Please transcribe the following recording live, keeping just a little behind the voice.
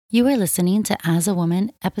You are listening to As a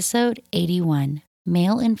Woman, episode 81,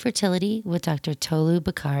 Male Infertility with Dr. Tolu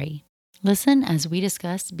Bakari. Listen as we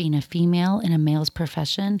discuss being a female in a male's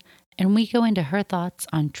profession, and we go into her thoughts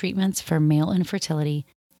on treatments for male infertility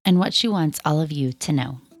and what she wants all of you to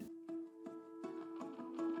know.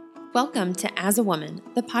 Welcome to As a Woman,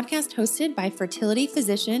 the podcast hosted by fertility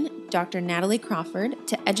physician Dr. Natalie Crawford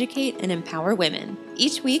to educate and empower women.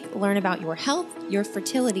 Each week, learn about your health, your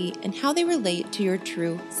fertility, and how they relate to your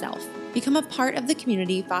true self. Become a part of the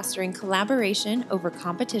community fostering collaboration over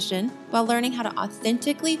competition while learning how to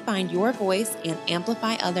authentically find your voice and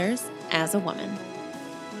amplify others as a woman.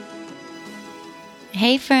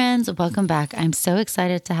 Hey friends, welcome back. I'm so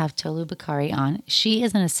excited to have Tolu Bakari on. She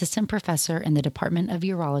is an assistant professor in the Department of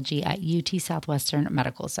Urology at UT Southwestern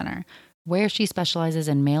Medical Center, where she specializes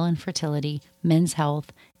in male infertility, men's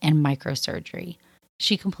health, and microsurgery.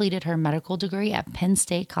 She completed her medical degree at Penn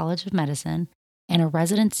State College of Medicine and a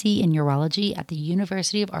residency in urology at the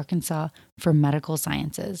University of Arkansas for Medical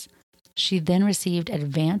Sciences. She then received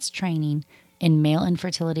advanced training in male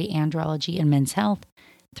infertility, andrology, and men's health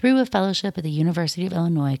through a fellowship at the University of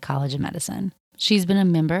Illinois College of Medicine. She's been a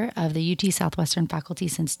member of the UT Southwestern faculty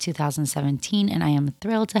since 2017, and I am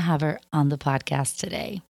thrilled to have her on the podcast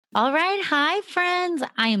today. All right. Hi, friends.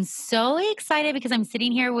 I am so excited because I'm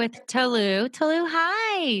sitting here with Tolu. Tolu,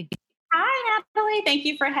 hi. Hi, Natalie. Thank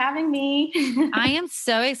you for having me. I am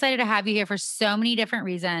so excited to have you here for so many different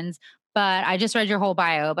reasons. But I just read your whole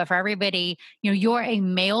bio. But for everybody, you're a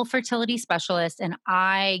male fertility specialist, and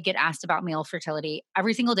I get asked about male fertility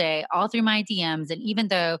every single day, all through my DMs. And even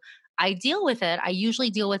though I deal with it, I usually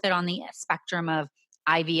deal with it on the spectrum of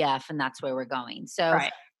IVF, and that's where we're going. So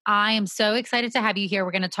Right. I am so excited to have you here. We're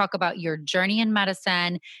going to talk about your journey in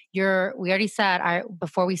medicine. We already said,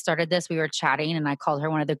 before we started this, we were chatting and I called her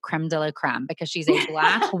one of the creme de la creme because she's a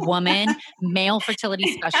Black woman, male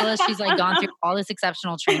fertility specialist. She's like gone through all this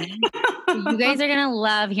exceptional training. So you guys are going to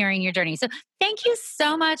love hearing your journey. So thank you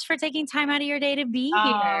so much for taking time out of your day to be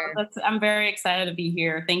here. I'm very excited to be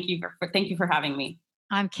here. Thank you for having me.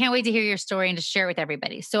 I can't wait to hear your story and to share it with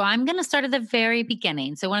everybody. So I'm going to start at the very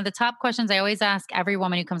beginning. So one of the top questions I always ask every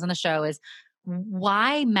woman who comes on the show is,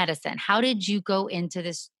 why medicine? How did you go into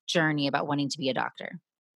this journey about wanting to be a doctor?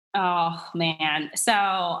 Oh, man. So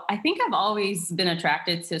I think I've always been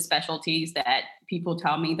attracted to specialties that people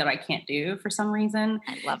tell me that I can't do for some reason.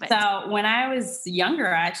 I love it. So when I was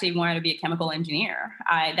younger, I actually wanted to be a chemical engineer.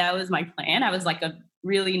 That was my plan. I was like a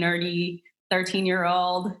really nerdy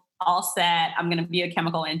 13-year-old, all set. I'm going to be a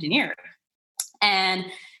chemical engineer. And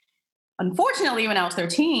unfortunately, when I was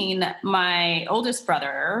 13, my oldest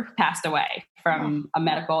brother passed away from a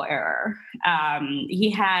medical error.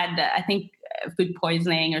 He had, I think, food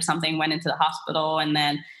poisoning or something, went into the hospital, and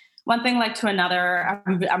then one thing led to another.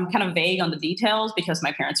 I'm kind of vague on the details because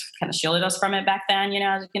my parents kind of shielded us from it back then,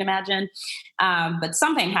 as you can imagine. But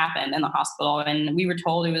something happened in the hospital, and we were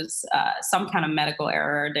told it was some kind of medical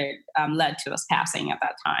error that led to us passing at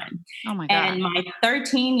that time. Oh my God. And my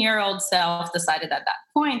 13-year-old self decided at that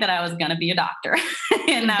point that I was going to be a doctor.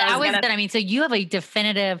 And so you have a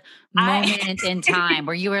definitive moment in time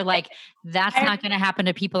where you were like, that's not going to happen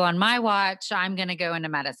to people on my watch. I'm going to go into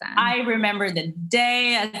medicine. I remember the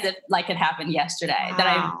day as if like it happened yesterday.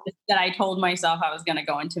 Wow. that I told myself I was going to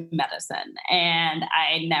go into medicine, and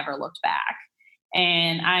I never looked back.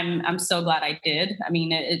 And I'm so glad I did. I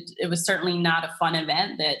mean, it was certainly not a fun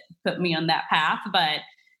event that put me on that path, but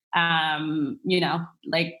I'm a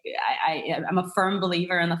firm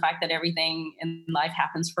believer in the fact that everything in life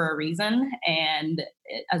happens for a reason. And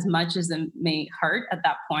as much as it may hurt at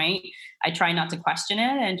that point, I try not to question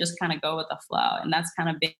it and just kind of go with the flow. And that's kind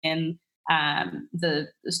of been the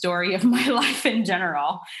story of my life in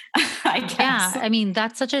general, I guess. Yeah. I mean,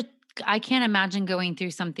 I can't imagine going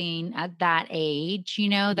through something at that age,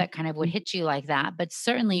 that kind of would hit you like that. But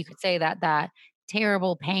certainly you could say that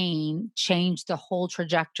terrible pain changed the whole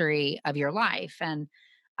trajectory of your life. And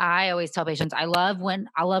I always tell patients, I love when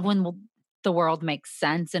the world makes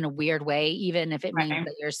sense in a weird way, even if it means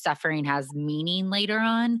that your suffering has meaning later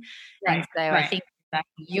on. Right. And so I think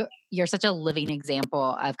you're such a living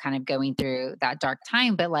example of kind of going through that dark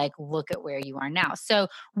time, but like, look at where you are now. So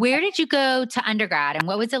where did you go to undergrad, and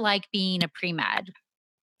what was it like being a pre-med?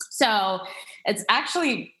 So it's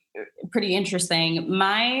actually pretty interesting.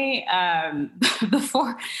 My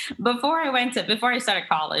before I started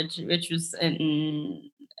college, which was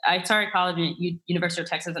I started college at University of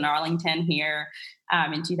Texas in Arlington here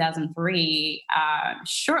in 2003.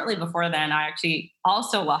 Shortly before then, I actually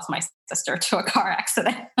also lost my sister to a car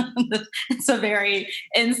accident. It's a very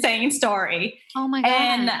insane story. Oh my God.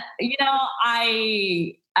 And,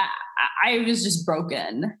 I I was just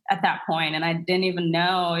broken at that point, and I didn't even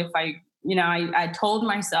know if I told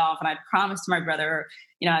myself and I promised my brother,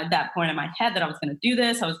 at that point in my head that I was going to do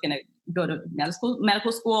this. I was going to go to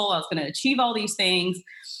medical school. I was going to achieve all these things.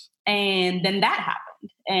 And then that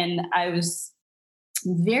happened. And I was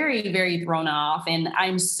very, very thrown off. And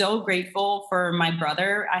I'm so grateful for my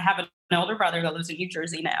brother. I have an older brother that lives in New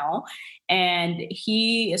Jersey now. And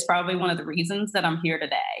he is probably one of the reasons that I'm here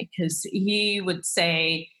today, because he would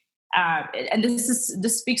say, and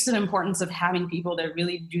this speaks to the importance of having people that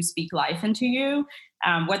really do speak life into you,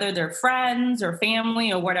 whether they're friends or family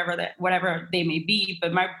or whatever they may be.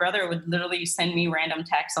 But my brother would literally send me random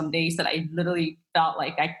texts on days that I literally felt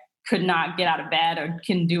like I could not get out of bed or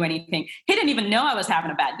couldn't do anything. He didn't even know I was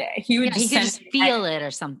having a bad day. He would just feel it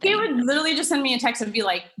or something. He would literally just send me a text and be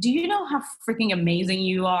like, "Do you know how freaking amazing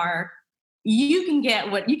you are? You can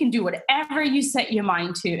do whatever you set your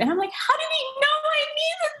mind to." And I'm like, how did he know I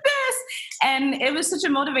needed this? And it was such a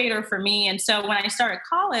motivator for me. And so when I started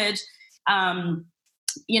college, I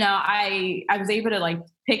was able to like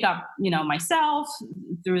pick up, myself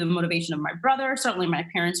through the motivation of my brother. Certainly my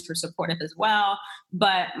parents were supportive as well,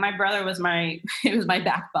 but my brother was it was my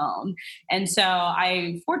backbone. And so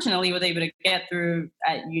I fortunately was able to get through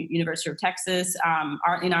at University of Texas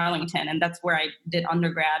in Arlington. And that's where I did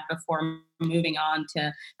undergrad before moving on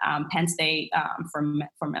to Penn State for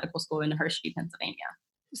medical school in Hershey, Pennsylvania.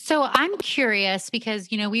 So I'm curious because,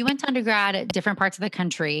 we went to undergrad at different parts of the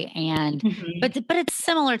country but it's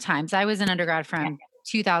similar times. I was in undergrad from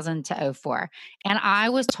 2000 to 2004. And I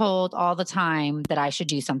was told all the time that I should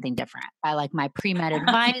do something different by like my pre-med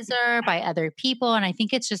advisor, by other people. And I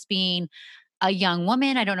think it's just being a young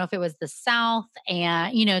woman. I don't know if it was the South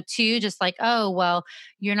and, too, just like, oh, well,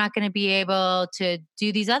 you're not going to be able to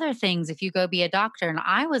do these other things if you go be a doctor. And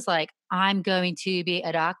I was like, I'm going to be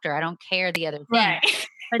a doctor. I don't care the other thing. Right.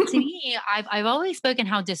 But to me, I've always spoken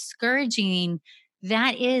how discouraging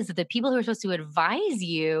that is, that the people who are supposed to advise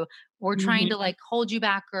you were trying to like hold you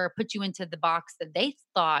back or put you into the box that they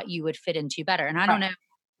thought you would fit into better. And I don't know,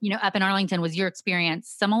 up in Arlington, was your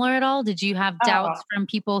experience similar at all? Did you have doubts from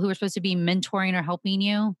people who were supposed to be mentoring or helping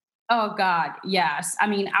you? Oh God, yes. I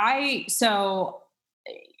mean, I was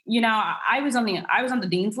on the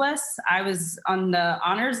dean's list. I was on the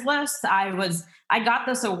honors list. I got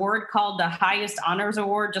this award called the highest honors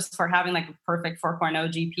award just for having like a perfect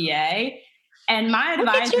 4.0 GPA. And my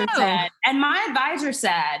advisor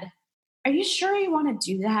said, "Are you sure you want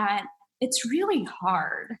to do that? It's really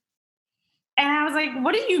hard." And I was like,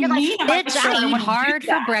 "What do you mean?" Like, bitch, I eat hard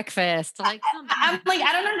for breakfast. Like, I'm like,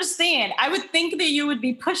 I don't understand. I would think that you would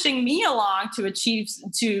be pushing me along to achieve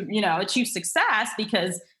success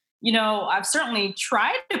because, I've certainly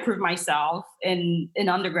tried to prove myself in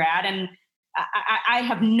undergrad, and I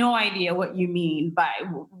have no idea what you mean by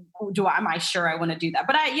am I sure I want to do that?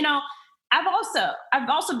 But I've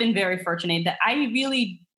also been very fortunate that I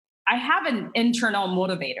have an internal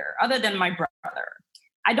motivator other than my brother.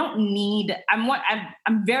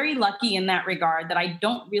 I'm very lucky in that regard that I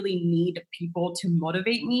don't really need people to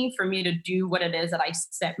motivate me for me to do what it is that I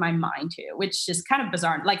set my mind to, which is kind of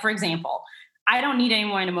bizarre. Like, for example, I don't need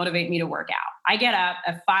anyone to motivate me to work out. I get up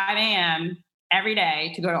at 5 a.m. every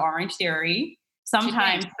day to go to Orange Theory.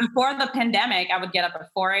 Sometimes before the pandemic, I would get up at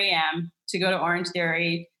 4 a.m. to go to Orange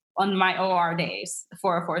Theory on my OR days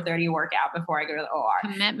for a 4:30 workout before I go to the OR.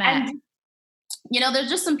 Commitment. And, there's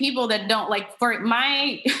just some people that don't like for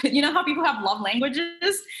my, how people have love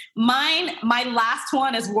languages. My last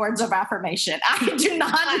one is words of affirmation. I do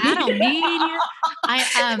not. I don't need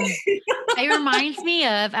you. It reminds me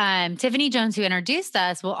of Tiffany Jones, who introduced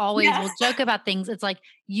us, will joke about things. It's like,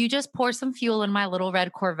 you just pour some fuel in my little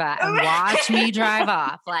red Corvette and watch me drive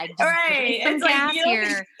off. Like, just some gas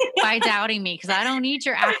here by doubting me, because I don't need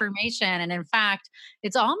your affirmation. And in fact,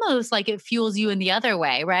 it's almost like it fuels you in the other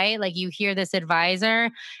way, right? Like you hear this advisor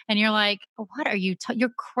and you're like, what are you,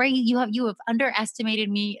 you're crazy. You have underestimated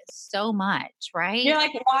me so much, right? You're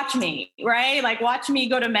like, watch me, right? Like watch me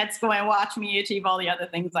go to med school and watch me achieve all the other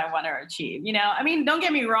things I want to achieve. I mean, don't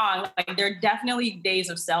get me wrong. Like there are definitely days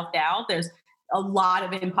of self-doubt. There's a lot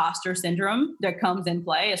of imposter syndrome that comes in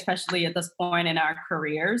play, especially at this point in our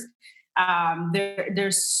careers.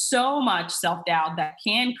 There's so much self-doubt that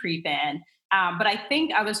can creep in. But I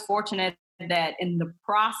think I was fortunate that in the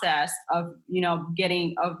process of,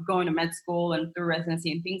 going to med school and through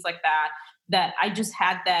residency and things like that, that I just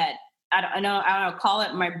had that, I don't know, call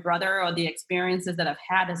it my brother or the experiences that I've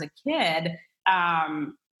had as a kid,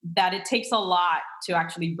 that it takes a lot to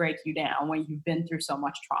actually break you down when you've been through so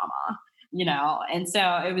much trauma. And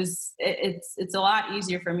so it's a lot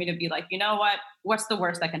easier for me to be like, what's the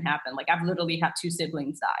worst that can happen? Like, I've literally had two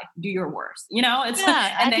siblings die. Do your worst, it's,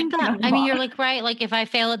 Yeah, I and then think that, move you're on. like, right. Like, if I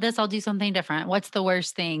fail at this, I'll do something different. What's the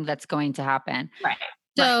worst thing that's going to happen? Right.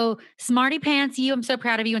 Right. So, smarty pants, you, I'm so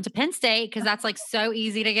proud of you. Went to Penn State because that's like so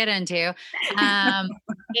easy to get into. Um,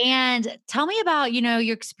 and tell me about,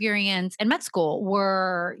 your experience in med school.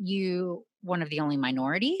 Were you one of the only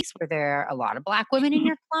minorities? Were there a lot of Black women in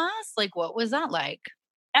your class? Like, what was that like?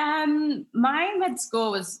 My med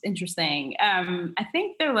school was interesting. I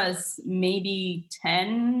think there was maybe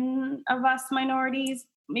 10 of us minorities,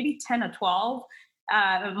 maybe 10 or 12,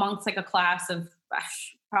 amongst like a class of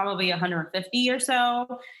probably 150 or so.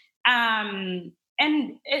 I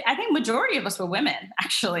think majority of us were women,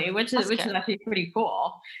 actually, which is That's which is good. actually pretty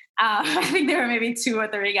cool. I think there were maybe two or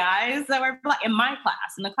three guys that were Black in my class,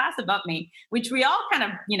 in the class above me, which we all kind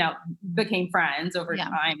of became friends over Yeah.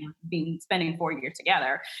 time, spending 4 years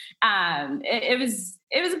together. It was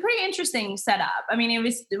a pretty interesting setup. I mean,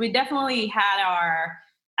 we definitely had our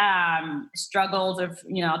struggles of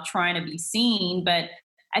trying to be seen, but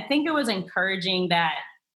I think it was encouraging that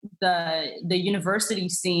the university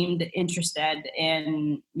seemed interested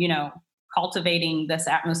in cultivating this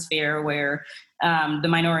atmosphere where the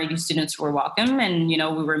minority students were welcome, and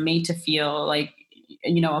we were made to feel like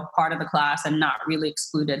a part of the class and not really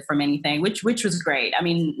excluded from anything, which was great. I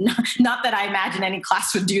mean, not that I imagine any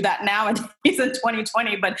class would do that nowadays in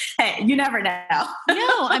 2020, but hey, you never know.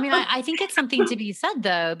 No, I think it's something to be said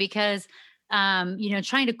though, because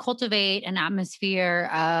trying to cultivate an atmosphere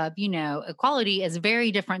of, equality is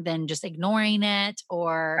very different than just ignoring it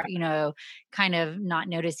or, kind of not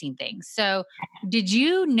noticing things. So did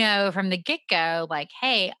you know from the get-go, like,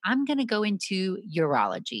 hey, I'm going to go into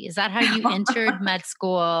urology? Is that how you entered med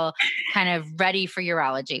school, kind of ready for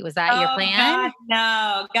urology? Was that your Oh plan? God,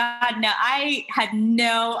 no, God, no. I had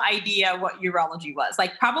no idea what urology was.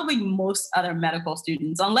 Like probably most other medical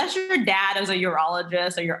students, unless your dad is a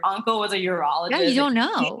urologist or your uncle was a Yeah, you urologist. don't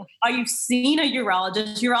know. Or you've seen a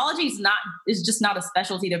urologist. Urology is just not a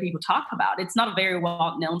specialty that people talk about. It's not a very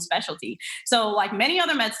well known specialty. So, like many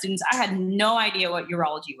other med students, I had no idea what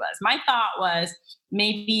urology was. My thought was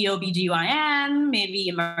maybe OBGYN, maybe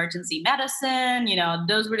emergency medicine,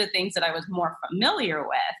 those were the things that I was more familiar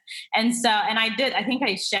with. And I think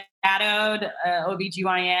I shadowed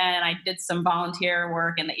OBGYN, and I did some volunteer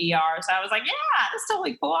work in the ER. So I was like, yeah, that's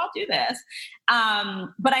totally cool. I'll do this.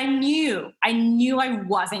 But I knew I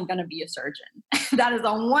wasn't going to be a surgeon. That is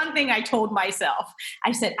the one thing I told myself.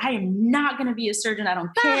 I said, I am not going to be a surgeon. I don't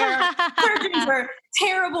care. Surgeons are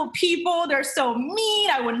terrible people. They're so mean.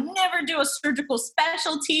 I would never do a surgical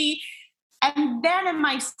specialty. And then in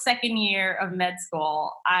my second year of med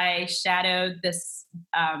school, I shadowed this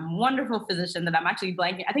wonderful physician that I'm actually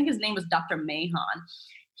blanking. I think his name was Dr. Mahon.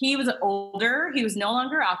 He was older. He was no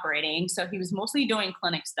longer operating, so he was mostly doing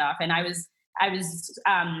clinic stuff. And I was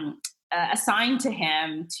assigned to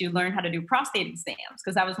him to learn how to do prostate exams,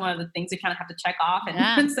 because that was one of the things you kind of have to check off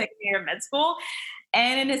in second year of med school.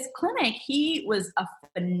 And in his clinic, he was a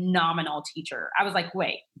phenomenal teacher. I was like,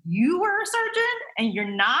 wait, you were a surgeon and you're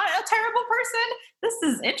not a terrible person? This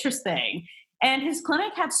is interesting. And his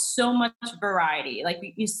clinic had so much variety. Like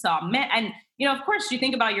you saw men, and of course, you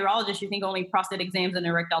think about urologists, you think only prostate exams and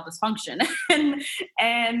erectile dysfunction.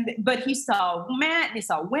 But he saw men, he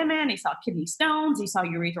saw women, he saw kidney stones, he saw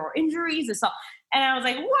urethral injuries, and I was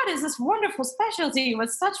like, what is this wonderful specialty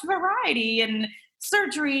with such variety and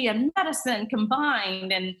surgery and medicine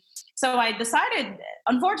combined? And so I decided,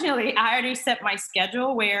 unfortunately, I already set my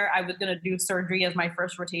schedule where I was going to do surgery as my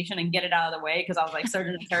first rotation and get it out of the way, because I was like,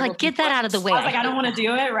 surgeon is terrible. Like, get that out of the way. I was like, I don't want to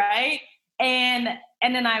do it, right? And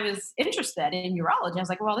then I was interested in urology. I was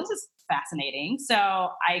like, well, this is fascinating. So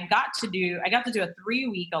I got to do a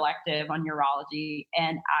 3-week elective on urology,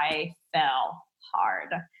 and I fell hard.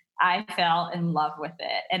 I fell in love with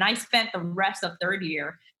it. And I spent the rest of third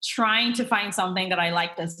year trying to find something that I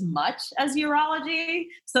liked as much as urology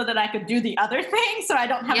so that I could do the other thing, so I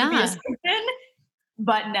don't have to be a surgeon.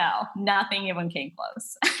 But no, nothing even came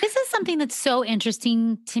close. This is something that's so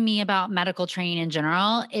interesting to me about medical training in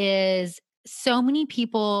general, is so many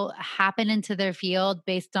people happen into their field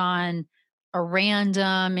based on a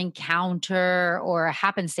random encounter or a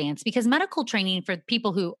happenstance, because medical training, for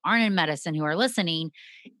people who aren't in medicine who are listening,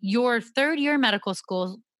 your third year medical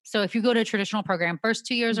school. So if you go to a traditional program, first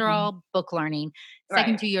 2 years are all book learning,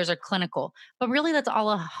 second 2 years are clinical, but really that's all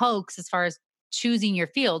a hoax as far as choosing your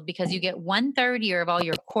field, because you get 1/3 year of all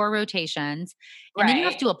your core rotations, and then you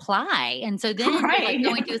have to apply. And so then you're like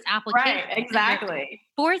going through this application. Right, exactly.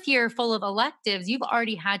 Fourth year full of electives, you've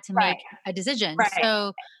already had to make a decision.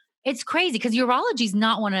 So It's crazy because urology is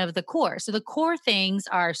not one of the core. So the core things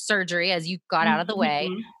are surgery, as you got out of the way,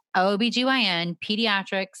 Mhm. OBGYN,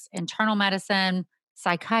 pediatrics, internal medicine,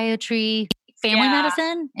 psychiatry, family Yeah.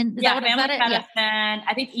 medicine. And Yeah, is family that it? Yeah. medicine.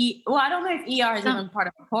 I think well, I don't know if ER is Some, even part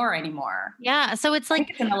of the core anymore. yeah. So it's I like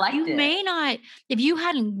think it's an you elective. may not, if you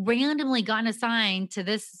hadn't randomly gotten assigned to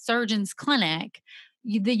this surgeon's clinic,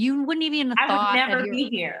 you wouldn't even have I would thought of never your. be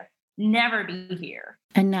here. Never be here.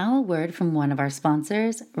 And now a word from one of our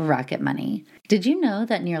sponsors, Rocket Money. Did you know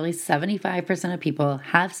that nearly 75% of people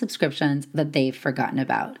have subscriptions that they've forgotten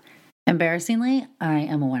about? Embarrassingly, I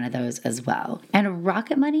am one of those as well. And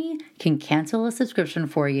Rocket Money can cancel a subscription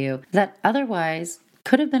for you that otherwise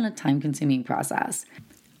could have been a time-consuming process.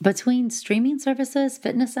 Between streaming services,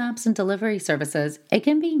 fitness apps, and delivery services, it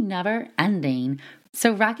can be never ending.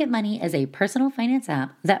 So, Rocket Money is a personal finance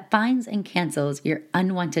app that finds and cancels your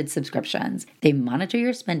unwanted subscriptions. They monitor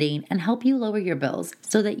your spending and help you lower your bills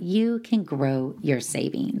so that you can grow your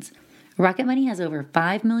savings. Rocket Money has over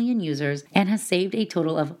 5 million users and has saved a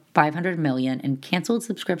total of $500 million in canceled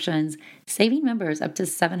subscriptions, saving members up to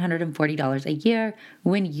 $740 a year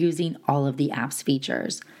when using all of the app's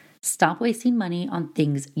features. Stop wasting money on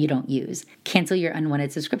things you don't use. Cancel your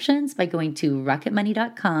unwanted subscriptions by going to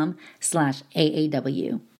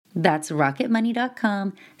rocketmoney.com/AAW. That's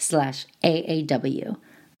rocketmoney.com/AAW.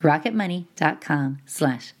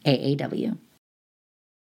 rocketmoney.com/AAW.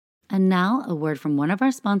 And now a word from one of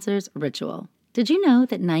our sponsors, Ritual. Did you know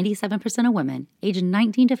that 97% of women aged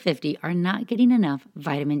 19 to 50 are not getting enough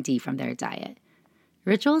vitamin D from their diet?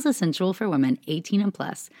 Ritual is essential for women 18 and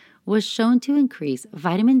plus, was shown to increase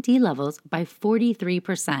vitamin D levels by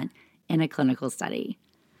 43% in a clinical study.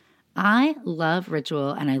 I love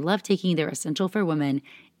Ritual and I love taking their Essential for Women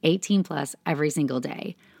 18 plus every single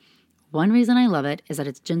day. One reason I love it is that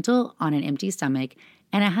it's gentle on an empty stomach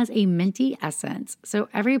and it has a minty essence, so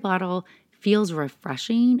every bottle feels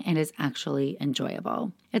refreshing and is actually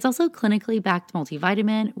enjoyable. It's also clinically backed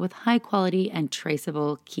multivitamin with high quality and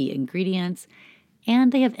traceable key ingredients,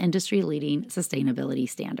 and they have industry-leading sustainability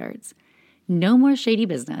standards. No more shady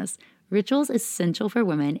business. Ritual's Essential for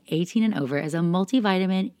Women 18 and over is a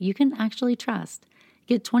multivitamin you can actually trust.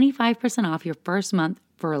 Get 25% off your first month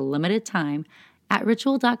for a limited time at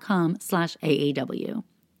ritual.com/AAW.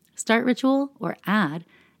 Start Ritual or add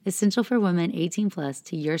Essential for Women 18 plus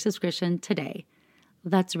to your subscription today.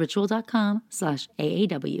 That's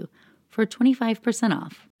ritual.com/AAW for 25%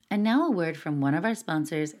 off. And now a word from one of our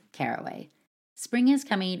sponsors, Caraway. Spring is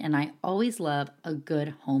coming, and I always love a good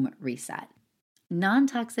home reset.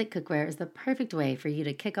 Non-toxic cookware is the perfect way for you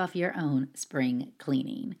to kick off your own spring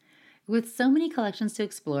cleaning. With so many collections to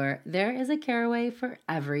explore, there is a Caraway for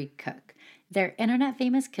every cook. Their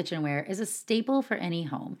internet-famous kitchenware is a staple for any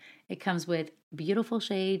home. It comes with beautiful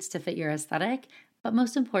shades to fit your aesthetic, but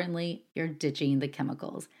most importantly, you're ditching the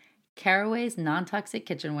chemicals. Caraway's non-toxic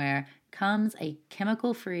kitchenware comes a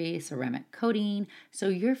chemical-free ceramic coating, so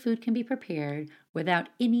your food can be prepared without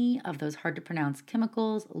any of those hard-to-pronounce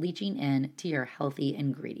chemicals leaching in to your healthy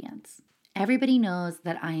ingredients. Everybody knows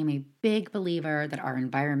that I am a big believer that our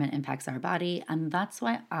environment impacts our body, and that's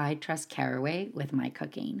why I trust Caraway with my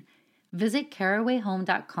cooking. Visit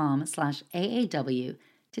carawayhome.com/AAW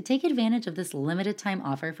to take advantage of this limited time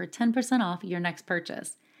offer for 10% off your next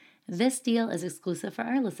purchase. This deal is exclusive for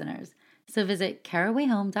our listeners, so visit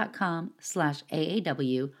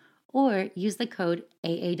carawayhome.com/AAW or use the code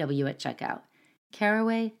AAW at checkout.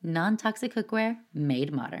 Caraway non-toxic cookware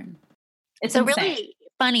made modern. It's so insane. Really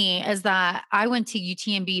funny is that I went to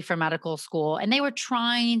UTMB for medical school and they were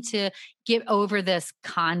trying to get over this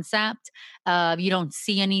concept of you don't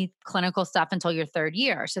see any clinical stuff until your third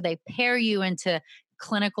year. So they pair you into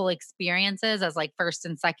clinical experiences as like first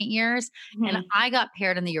and second years. And Mhm. I got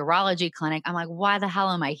paired in the urology clinic. I'm like, why the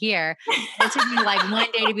hell am I here? It took me like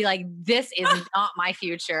one day to be like, this is not my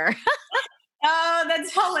future. Oh,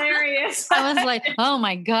 that's hilarious. I was like, oh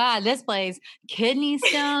my God, this place, kidney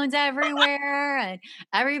stones everywhere. And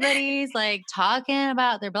everybody's like talking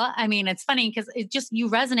about their blood. I mean, it's funny because it just, you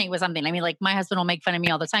resonate with something. I mean, like my husband will make fun of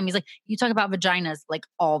me all the time. He's like, you talk about vaginas like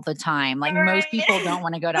all the time. Like most people don't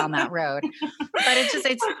want to go down that road. But it's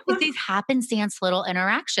these happenstance little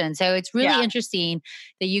interactions. So it's really interesting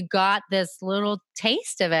that you got this little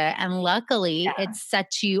taste of it. And luckily it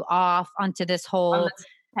set you off onto this On whole this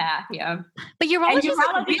path, yeah. But urology is like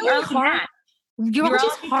urology's really early hard. match. Urology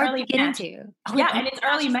is hard to early get match. into. Yeah, and it's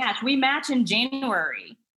early match. We match in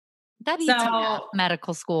January. That'd be tough,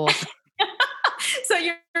 medical schools. So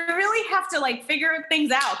you really have to like figure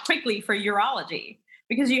things out quickly for urology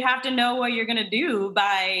because you have to know what you're going to do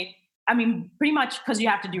by, I mean, pretty much because you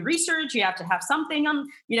have to do research, you have to have something on,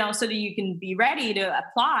 so that you can be ready to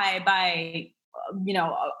apply by,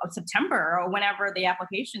 September or whenever the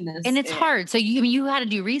application And is. it's hard. So you had to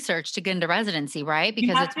do research to get into residency, right? You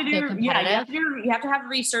Because have it's to so do, yeah, competitive. you have to have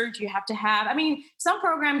research. You have to have, I mean, some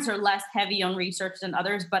programs are less heavy on research than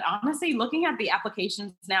others, but honestly, looking at the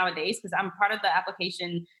applications nowadays, because I'm part of the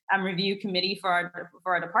application review committee for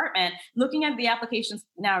our department, looking at the applications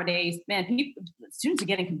nowadays, man, students are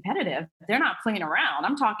getting competitive. They're not playing around.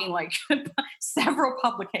 I'm talking like several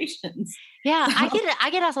publications. Yeah, So, I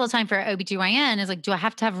get asked all the time for OBGYN is like, do I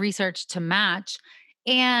have to have research to match?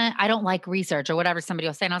 And I don't like research or whatever somebody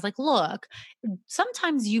will say. And I was like, look,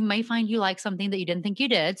 sometimes you may find you like something that you didn't think you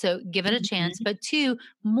did. So give it a chance. mhm, But two,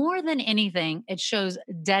 more than anything, it shows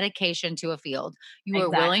dedication to a field. You are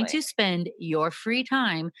willing exactly, to spend your free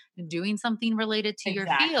time doing something related to your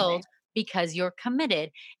exactly. field because you're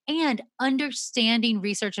committed and understanding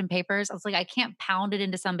research and papers. I was like, I can't pound it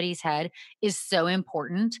into somebody's head is so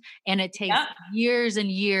important. And it takes Yep, years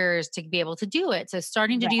and years to be able to do it. So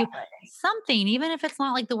starting to do exactly. something, even if it's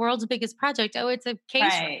not like the world's biggest project, oh, it's a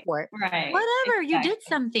case Right, report, right, whatever, you did exactly.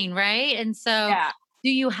 something, right? And so Yeah. do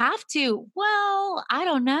you have to? Well, I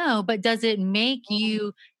don't know, but does it make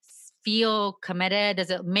you feel committed? Does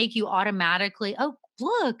it make you automatically, oh,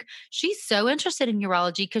 look, she's so interested in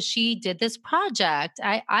urology because she did this project?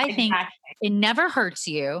 I think Exactly. it never hurts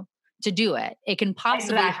you to do it. It can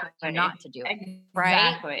possibly hurt you Exactly. not to do it, right?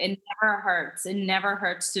 Exactly. It never hurts. It never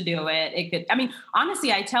hurts to do it. It could, I mean,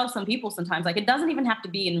 honestly, I tell some people sometimes, like, it doesn't even have to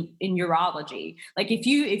be in urology. Like if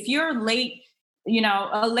you're late,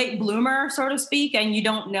 a late bloomer, so to speak, and you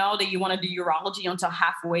don't know that you want to do urology until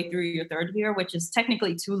halfway through your third year, which is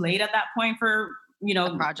technically too late at that point for,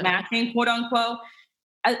 A project. matching, quote unquote.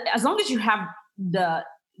 As long as the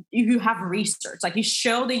you have research, like you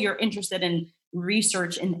show that you're interested in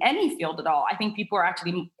research in any field at all, I think people are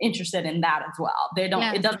actually interested in that as well. It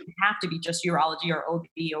Yes. doesn't have to be just urology or OB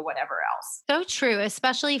or whatever else. So true,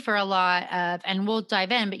 especially for a lot of, and we'll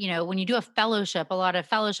dive in, but when you do a fellowship, a lot of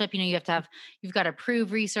fellowship, you've got to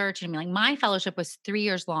prove research. And like my fellowship was 3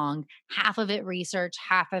 years long, half of it research,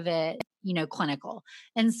 half of it, clinical.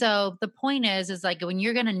 And so the point is like when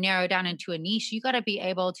you're going to narrow down into a niche, you got to be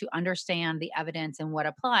able to understand the evidence and what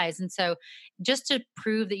applies. And so just to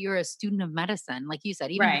prove that you're a student of medicine, like you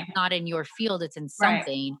said, even if Right, it's not in your field, it's in right.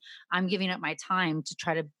 something, I'm giving up my time to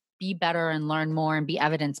try to be better and learn more and be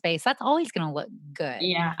evidence based, that's always going to look good.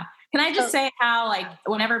 Yeah. Can I just So, say how, like,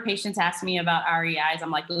 whenever patients ask me about REIs,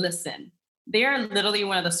 I'm like, listen, they're literally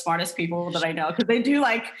one of the smartest people that I know because they do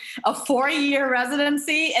like a 4-year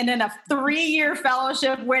residency and then a 3-year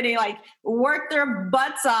fellowship where they like work their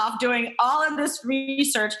butts off doing all of this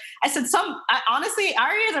research. I said, honestly,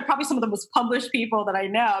 REIs are probably some of the most published people that I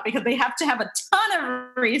know because they have to have a ton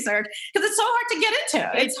of research because it's so hard to get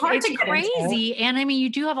into. It's hard it's to get into. crazy, and I mean, you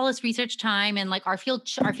do have all this research time, and like our field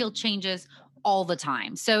changes all the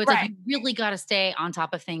time. So it's like Right. you really got to stay on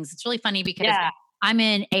top of things. It's really funny because Yeah. I'm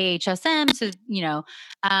in AHSM, so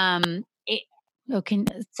it, okay,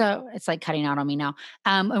 so it's like cutting out on me now.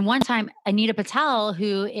 And one time, Anita Patel,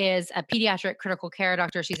 who is a pediatric critical care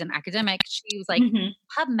doctor, she's an academic. She was like Mhm.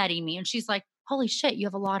 PubMeding me, and she's like, "Holy shit, you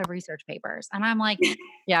have a lot of research papers." And I'm like,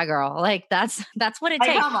 "Yeah, girl, like that's what it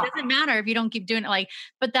Like, takes. come It on. doesn't matter if you don't keep doing it, like,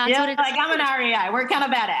 but that's Yeah, what it like I'm an takes." REI. We're kind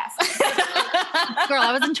of badass. Girl,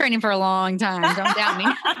 I was in training for a long time. Don't doubt me.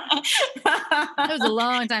 It was a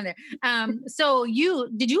long time there. So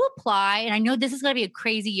did you apply? And I know this is going to be a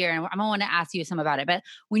crazy year, and I'm gonna want to ask you some about it. But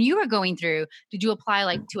when you were going through, did you apply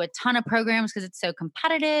like to a ton of programs because it's so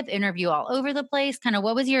competitive? Interview all over the place. Kind of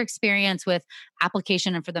what was your experience with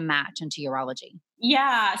application and for the match into urology?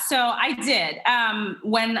 Yeah, so I did. I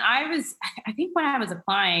think when I was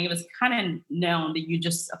applying, it was kind of known that you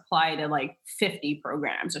just apply to like 50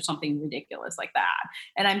 programs or something ridiculous like that.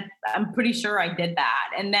 And I'm pretty sure I did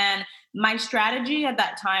that. And then my strategy at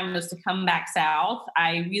that time was to come back south.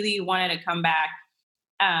 I really wanted to come back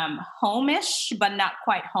home-ish, but not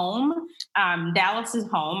quite home. Dallas is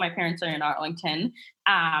home. My parents are in Arlington.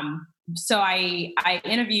 So I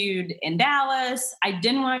interviewed in Dallas. I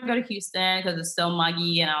didn't want to go to Houston because it's still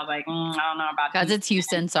muggy, and I was like, I don't know about Because Houston. it's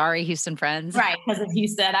Houston. Sorry, Houston friends. Right, because of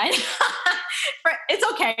Houston.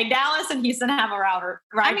 It's okay. Dallas and Houston have a I mean,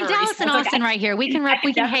 rivalry, Dallas so and it's okay. Austin right here. We can I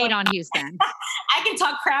we can can hate definitely on Houston. I can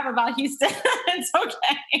talk crap about Houston. It's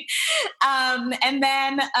okay. And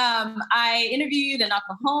then I interviewed in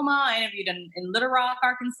Oklahoma. I interviewed in Little Rock,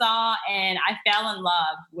 Arkansas, and I fell in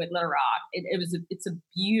love with Little Rock. It's a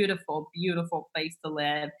beautiful, beautiful place to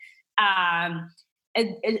live.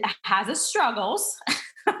 It has its struggles.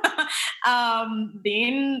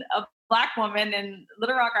 Being a Black woman in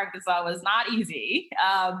Little Rock, Arkansas was not easy,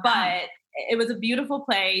 but it was a beautiful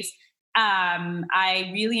place.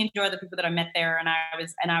 I really enjoyed the people that I met there, and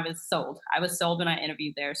I was sold. I was sold when I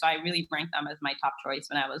interviewed there, so I really ranked them as my top choice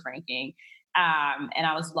when I was ranking. And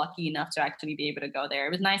I was lucky enough to actually be able to go there.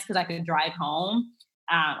 It was nice because I could drive home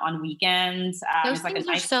on weekends. Those It's like a things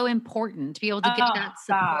are nice. so important to be able to get Oh that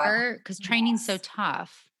God, support because training's so yes.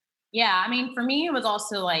 tough. Yeah, I mean, for me, it was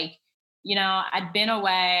also like, I'd been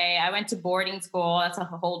away. I went to boarding school. That's a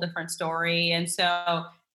whole different story. And so,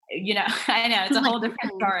 I know it's a I'm like, whole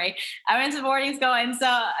different "Ooh, story. I went to boarding school. And so,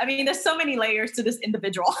 I mean, there's so many layers to this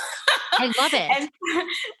individual. I love it. and,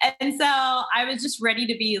 and so I was just ready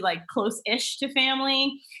to be like close ish to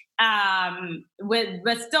family.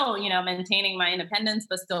 But still, maintaining my independence,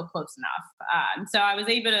 but still close enough. So I was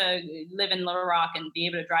able to live in Little Rock and be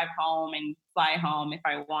able to drive home and fly home if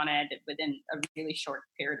I wanted within a really short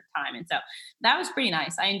period of time. And so that was pretty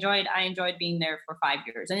nice. I enjoyed being there for 5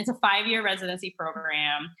 years, and it's a 5-year residency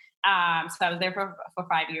program. So I was there for 5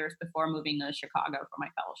 years before moving to Chicago for my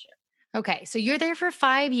fellowship. Okay, so you're there for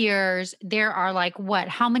 5 years. There are like what?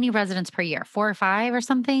 How many residents per year? 4 or 5 or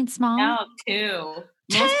something small? No, two.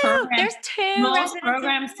 Most 2. programs There's 2 most residents a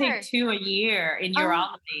programs take year. 2 a year in Oh,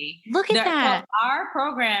 urology. look at So that. our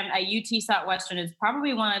program at UT Southwestern is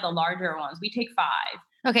probably one of the larger ones. We take 5,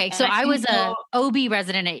 Okay, and so I I think was a OB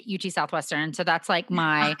resident at UT Southwestern, so that's like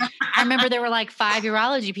my I remember there were like 5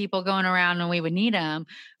 urology people going around when we would need them.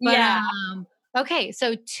 But, yeah, okay,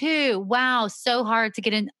 so 2, wow, so hard to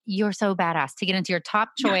get in you're so badass to get into your top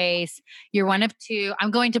choice. You're one of 2.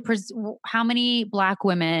 I'm going to how many Black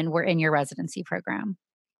women were in your residency program?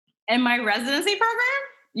 in my residency program,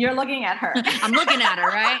 you're looking at her. I'm looking at her,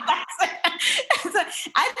 right?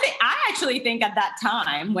 I actually think at that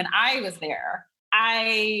time when I was there,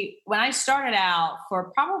 when I started out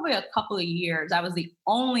for probably a couple of years, I was the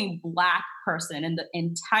only Black person in the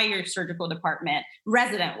entire surgical department,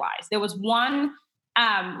 resident wise. There was one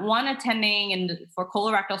attending for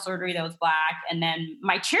colorectal surgery that was Black, and then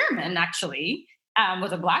my chairman actually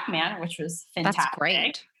was a Black man, which was That's fantastic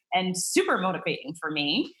great. and super motivating for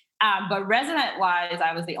me. But resident wise,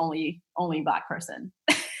 I was the only Black person.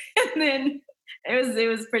 And then it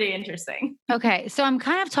was pretty interesting. Okay, so I'm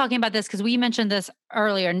kind of talking about this because we mentioned this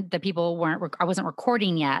earlier, and the people weren't. I wasn't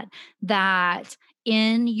recording yet. That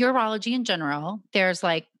in urology in general, there's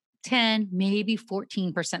like 10, maybe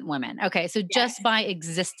 14% women. Okay, so just Yes. by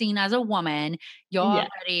existing as a woman, you're Yeah.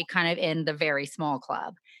 already kind of in the very small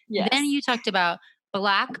club. Then Yes. you talked about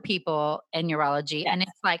Black people in urology, and Yes.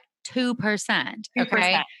 it's like 2%. Okay,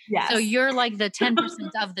 2%. so Yes. you're like the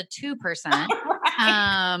 10% of the 2%. Right.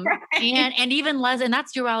 Um, Right. and even less, and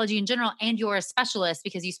that's urology in general, and you're a specialist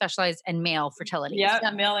because you specialize in male fertility. Yep.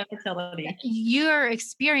 So Male infertility. your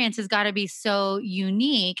experience has got to be so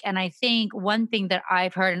unique. And I think one thing that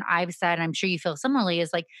I've heard and I've said, and I'm sure you feel similarly,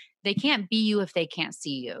 is like they can't be you if they can't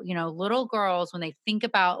see you. Little girls, when they think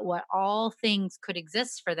about what all things could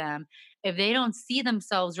exist for them, if they don't see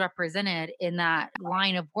themselves represented in that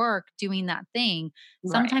line of work doing that thing,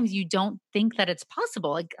 Right. sometimes you don't think that it's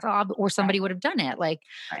possible, like, or Right. somebody would have done it. Like,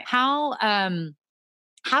 Right. how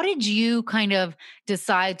did you kind of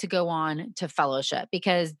decide to go on to fellowship?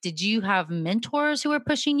 Because did you have mentors who were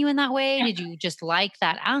pushing you in that way? Did you just like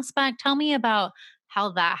that aspect? Tell me about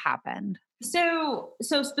how that happened.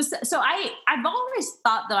 I've always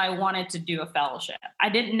thought that I wanted to do a fellowship. I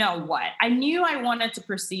didn't know what. I knew I wanted to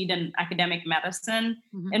proceed in academic medicine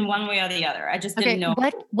Mhm. in one way or the other. I just didn't Okay,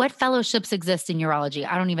 know. what fellowships exist in urology?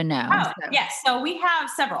 I don't even know. Oh, So, yes. So we have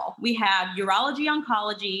several. We have urology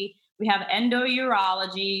oncology, we have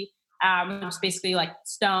endourology, which is basically like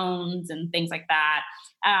stones and things like that.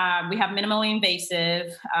 We have minimally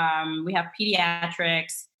invasive, we have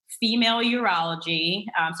pediatrics, female urology,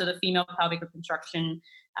 so the female pelvic reconstruction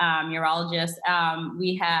urologist.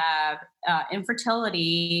 We have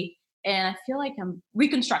infertility, and I feel like I'm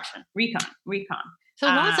reconstruction, recon. so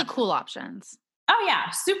lots Um, of cool options. Oh yeah,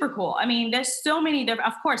 super cool. I mean, there's so many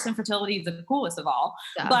different. Of course, infertility is the coolest of all,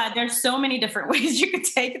 Yeah. but there's so many different ways you could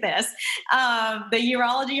take this. The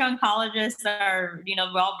urology oncologists are,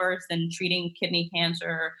 well versed in treating kidney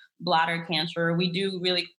cancer, bladder cancer. We do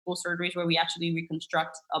really cool surgeries where we actually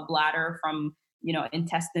reconstruct a bladder from,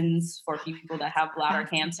 intestines for Oh my people that God, have bladder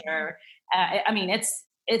that's insane. cancer. I mean, it's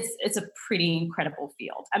a pretty incredible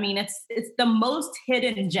field. I mean, it's the most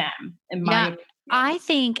hidden gem in my Yeah. opinion. I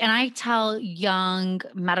think, and I tell young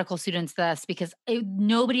medical students this because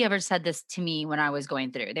nobody ever said this to me when I was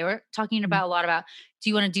going through. They were talking Mhm. about a lot about, do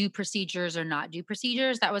you want to do procedures or not do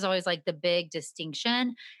procedures? That was always like the big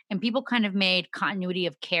distinction. And people kind of made continuity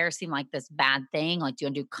of care seem like this bad thing. Like, do you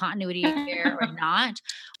want to do continuity of care or not?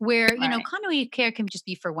 Where, Right, continuity of care can just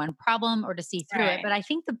be for one problem or to see through it. right, But I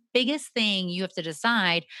think the biggest thing you have to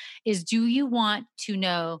decide is, do you want to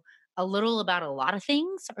know a little about a lot of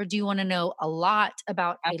things, or do you want to know a lot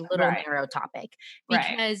about a little right, narrow topic? right.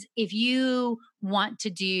 Because if you want to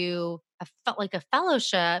do like a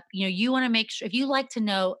fellowship, you want to make sure, if you like to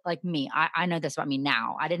know, like me, I know this about me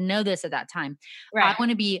now. I didn't know this at that time. I Right.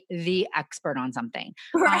 want to be the expert on something.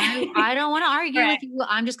 I, Right. I don't want to argue Right. with you.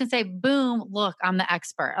 I'm just going to say, boom, look, I'm the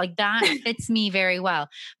expert. Like that fits me very well.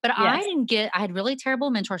 But Yes. I had really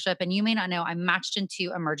terrible mentorship. And you may not know, I matched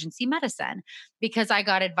into emergency medicine because I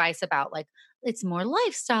got advice about like, it's more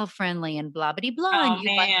lifestyle friendly and blah blah blah and Oh,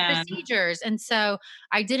 you like man. procedures. And so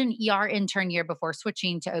I did an ER intern year before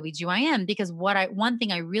switching to OBGYN because one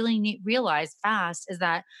thing I really realized fast is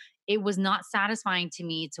that it was not satisfying to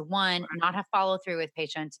me to, one, not have follow through with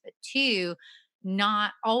patients, but two,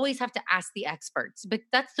 not always have to ask the experts. But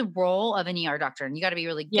that's the role of an ER doctor, and you got to be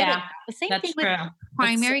really good at Yeah, that. The same thing that's with true. That's so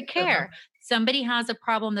primary true. care. Somebody has a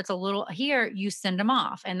problem that's a little here, you send them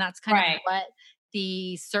off. And that's kind of Right. what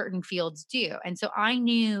the certain fields do. And so I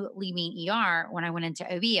knew leaving ER when I went into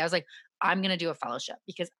OB, I was like, I'm going to do a fellowship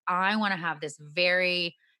because I want to have this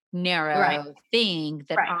very Right. narrow thing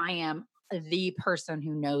that Right. I am the person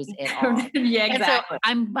who knows it all. Yeah, And so exactly.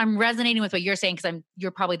 I'm resonating with what you're saying because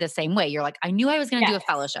you're probably the same way. You're like, I knew I was going to do a Yes.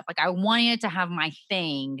 fellowship. Like I wanted to have my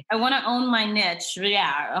thing. I want to own my niche.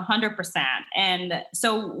 Yeah, 100%. And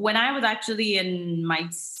so when I was actually in my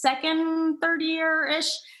second, third year ish,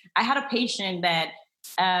 I had a patient that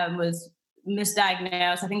was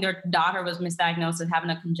misdiagnosed. I think their daughter was misdiagnosed as having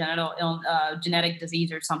a congenital genetic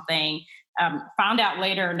disease or something. Found out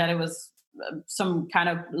later that it was some kind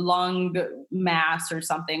of lung mass or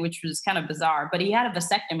something, which was kind of bizarre. But he had a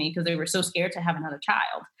vasectomy because they were so scared to have another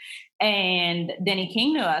child. And then he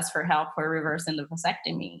came to us for help for reversing the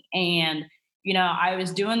vasectomy. And, I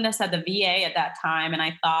was doing this at the VA at that time. And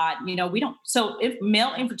I thought, we don't, so if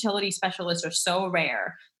male infertility specialists are so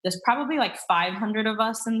rare, there's probably like 500 of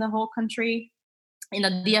us in the whole country. In the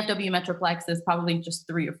DFW Metroplex, there's probably just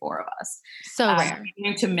 3 or 4 of us, So rare.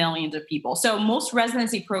 to millions of people. So most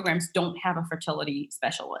residency programs don't have a fertility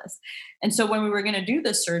specialist. And so when we were going to do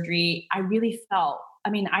this surgery, I really felt,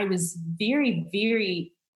 I was very,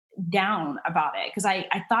 very down about it because I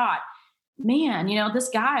thought, man, this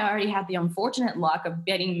guy already had the unfortunate luck of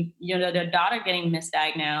getting, their daughter getting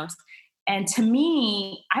misdiagnosed. And to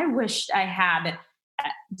me, I wished I had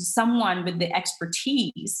someone with the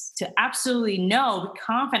expertise to absolutely know with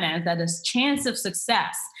confidence that his chance of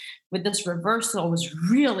success with this reversal was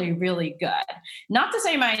really, really good. Not to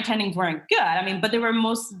say my attendings weren't good. But they were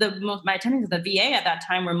my attendings at the VA at that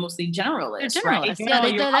time were mostly They're generalists, right? generalists.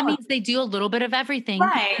 Yeah, that means they do a little bit of everything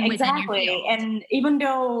Right, within your exactly. field. And even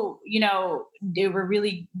though, they were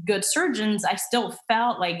really good surgeons, I still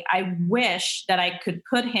felt like I wish that I could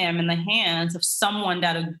put him in the hands of someone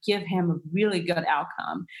that would give him a really good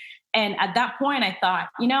outcome. And at that point, I thought,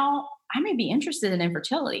 I may be interested in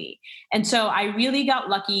infertility. And so I really got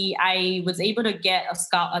lucky. I was able to get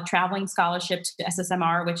a traveling scholarship to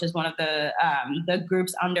SSMR, which is one of the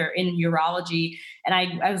groups in urology. And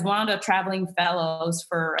I was one of the traveling fellows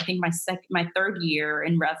for, I think, my third year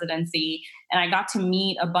in residency. And I got to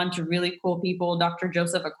meet a bunch of really cool people. Dr.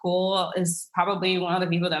 Joseph Akul is probably one of the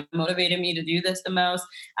people that motivated me to do this the most.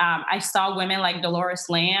 I saw women like Dolores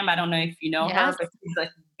Lamb. I don't know if you know her, Yes. but she's like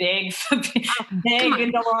big, Oh,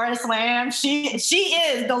 big Dolores Lamb. She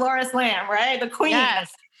is Dolores Lamb, right? The queen.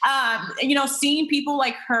 yes. Seeing people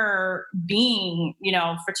like her being,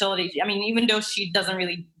 fertility. Even though she doesn't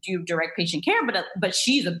really do direct patient care, but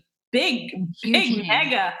she's a big, Huge big name.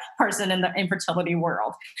 mega person in the infertility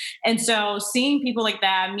world. And so seeing people like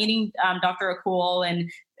that, meeting Dr. Akul and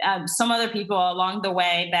some other people along the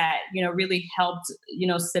way that, really helped,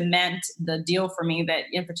 cement the deal for me that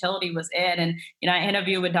infertility was it. And, I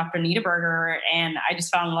interviewed with Dr. Niederberger and I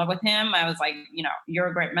just fell in love with him. I was like, you're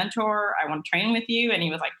a great mentor. I want to train with you. And he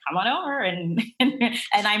was like, come on over. And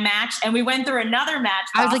I matched and we went through another match.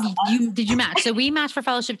 I was like, did you match? So we matched for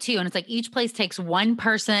fellowship too. And it's like each place takes one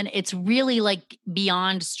person. It's really like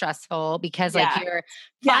beyond stressful because like you're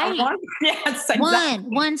fighting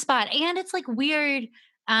one spot. And it's like weird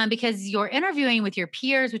because you're interviewing with your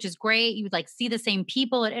peers, which is great. You would like see the same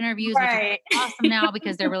people at interviews, Right. which is awesome now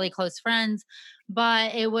because they're really close friends.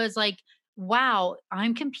 But it was like, wow,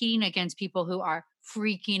 I'm competing against people who are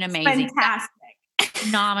freaking amazing. Fantastic.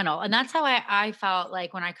 phenomenal. And that's how I felt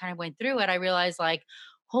like when I kind of went through it, I realized like,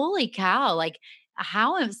 holy cow, like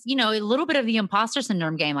how is, a little bit of the imposter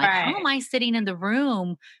syndrome game. Like, how am Right. I sitting in the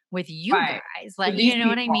room with you Right. guys? Like, With these you know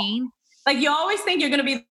what I people. mean? Like you always think you're going to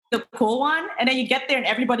be the cool one, and then you get there and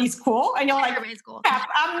everybody's cool, and you're like, Everybody's cool. "Crap,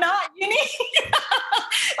 I'm not unique."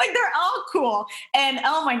 Like they're all cool. And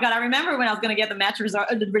oh my god, I remember when I was going to get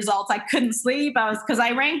the results, I couldn't sleep. I was because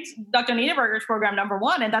I ranked Dr. Niederberger's program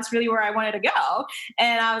 #1, and that's really where I wanted to go.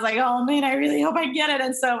 And I was like, "Oh man, I really hope I get it."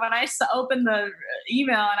 And so when I opened the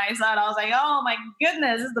email and I saw it, I was like, "Oh my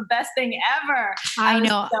goodness, this is the best thing ever." I was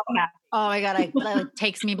know. so happy. Oh my God. That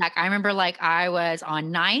takes me back. I remember like I was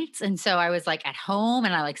on nights. And so I was like at home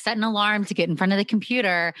and I like set an alarm to get in front of the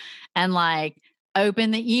computer and like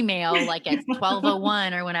open the email like at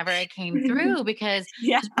 12:01 or whenever it came through because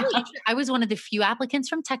Yeah. it was really I was one of the few applicants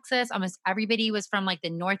from Texas. Almost everybody was from like the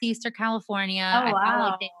Northeast or California. Oh I felt like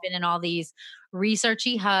wow. they'd been in all these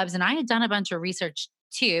researchy hubs and I had done a bunch of research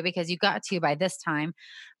too because you got to by this time,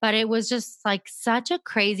 but it was just like such a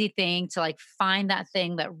crazy thing to like find that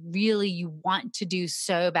thing that really you want to do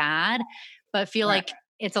so bad, but feel Right. like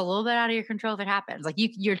it's a little bit out of your control if it happens. Like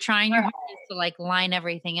you're trying your Right. hardest to like line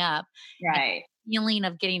everything up. And Right. the feeling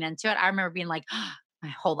of getting into it, I remember being like, "Oh, my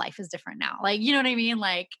whole life is different now." Like, you know what I mean?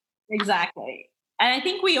 Like, Exactly. And I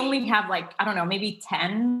think we only have like, I don't know, maybe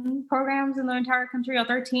 10 programs in the entire country or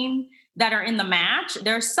 13 that are in the match.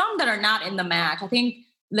 There's some that are not in the match. I think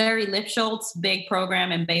Larry Lipschultz's big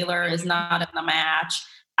program in Baylor is not in the match.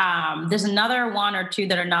 There's another one or two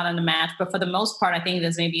that are not in the match, but for the most part, I think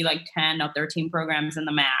there's maybe like 10 or 13 programs in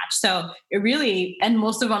the match. So it really, and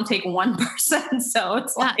most of them take one person. So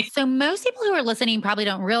it's yeah. like, So most people who are listening probably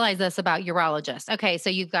don't realize this about urologists. Okay. So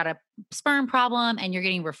you've got a sperm problem and you're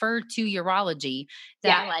getting referred to urology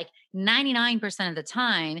yeah, that like 99% of the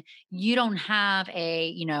time you don't have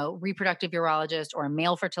a, reproductive urologist or a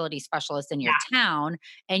male fertility specialist in your yeah, town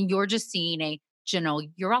and you're just seeing a general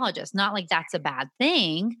urologist. Not like that's a bad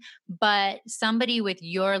thing, but somebody with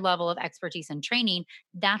your level of expertise and training,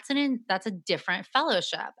 that's a different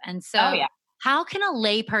fellowship. And oh so yeah. how can a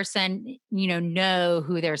layperson, know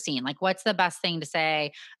who they're seeing? Like, what's the best thing to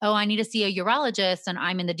say? Oh, I need to see a urologist and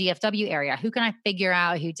I'm in the DFW area. Who can I figure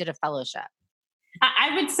out who did a fellowship?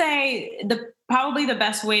 I would say probably the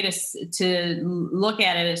best way to look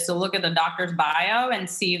at it is to look at the doctor's bio and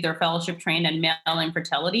see if they're fellowship trained in male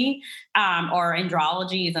infertility, or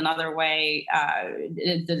andrology is another way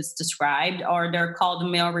that it's described, or they're called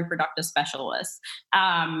male reproductive specialists.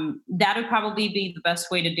 That would probably be the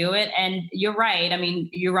best way to do it. And you're right. I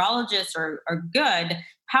mean, urologists are good.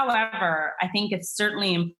 However, I think it's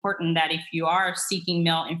certainly important that if you are seeking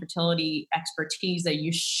male infertility expertise, that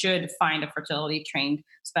you should find a fertility trained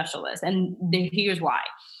specialist. And here's why.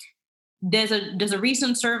 There's a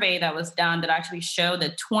recent survey that was done that actually showed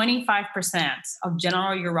that 25% of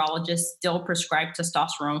general urologists still prescribe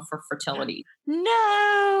testosterone for fertility.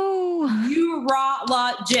 No.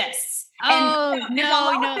 Urologists. And Oh, there's a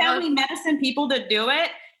lot no. of family medicine people that do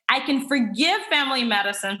it. I can forgive family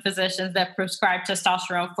medicine physicians that prescribe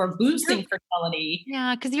testosterone for boosting fertility.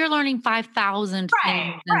 Yeah, because you're learning 5,000 Right,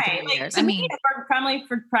 things in right. 3 Like years. to I me, mean, if I'm a family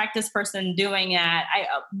practice person doing that,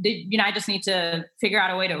 I just need to figure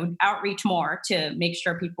out a way to outreach more to make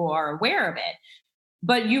sure people are aware of it.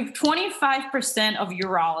 But you've 25% of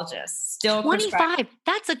urologists still prescribe 25.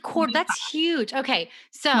 That's a quarter. 25, That's huge. Okay.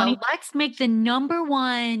 So 20. let's make the number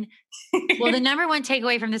one. Well, the number one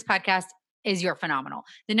takeaway from this podcast is you're phenomenal.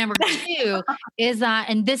 The number two is that,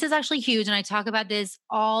 and this is actually huge, and I talk about this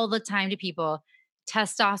all the time to people,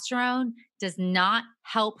 testosterone does not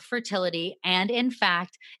help fertility. And in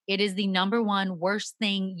fact, it is the number one worst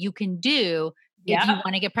thing you can do if you Yep,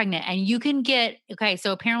 want to get pregnant. And you can get, okay,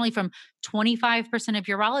 so apparently from 25% of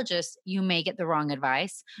urologists, you may get the wrong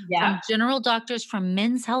advice. From yep, general doctors, from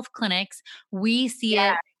men's health clinics, we see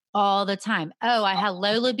yeah, it all the time. Oh, I had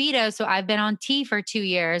low libido, so I've been on T for 2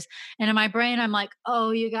 years. And in my brain, I'm like, oh,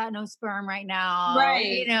 you got no sperm right now.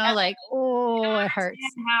 right. Like, oh, it hurts.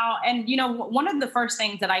 And how, and one of the first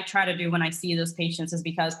things that I try to do when I see those patients is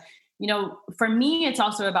because for me it's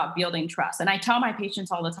also about building trust, and I tell my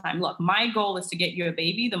patients all the time, look, my goal is to get you a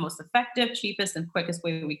baby the most effective, cheapest, and quickest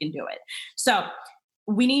way we can do it. So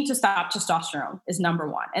we need to stop testosterone is number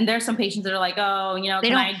one. And there's some patients that are like, oh, They can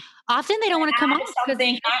don't, I often they don't want to come add off because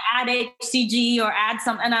something, can I add HCG or add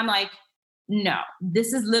something? And I'm like, no,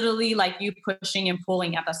 this is literally like you pushing and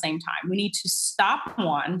pulling at the same time. We need to stop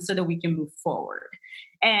one so that we can move forward.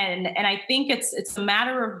 And I think it's a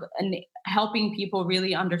matter of helping people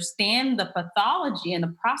really understand the pathology and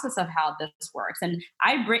the process of how this works. And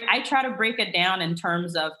I try to break it down in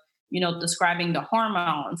terms of describing the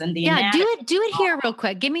hormones and the Yeah, anatomy. do it here real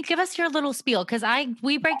quick. Give us your little spiel because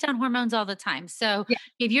we break down hormones all the time. So Yeah.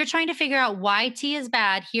 if you're trying to figure out why T is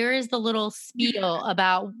bad, here is the little spiel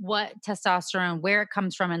about what testosterone, where it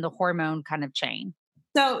comes from in the hormone kind of chain.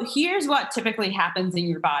 So here's what typically happens in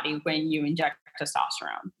your body when you inject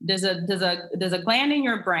testosterone. There's a gland in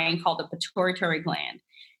your brain called the pituitary gland,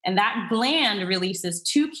 and that gland releases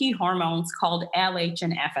two key hormones called LH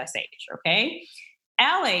and FSH. Okay,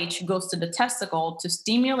 LH goes to the testicle to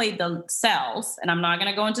stimulate the cells, and I'm not going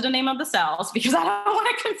to go into the name of the cells because I don't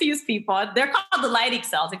want to confuse people. They're called the Leydig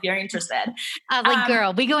cells if you're interested. I was like,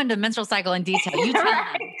 girl, we go into menstrual cycle in detail. You tell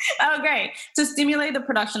Right. me. Oh, great. To stimulate the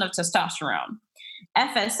production of testosterone.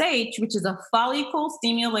 FSH, which is a follicle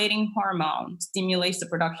stimulating hormone, stimulates the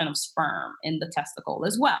production of sperm in the testicle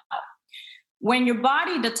as well. When your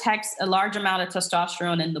body detects a large amount of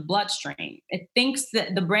testosterone in the bloodstream, it thinks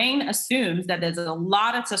that the brain assumes that there's a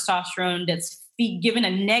lot of testosterone that's given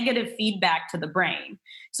a negative feedback to the brain.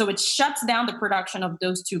 So it shuts down the production of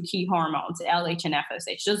those two key hormones, LH and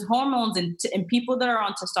FSH. Those hormones in people that are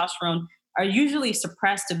on testosterone are usually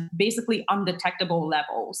suppressed to basically undetectable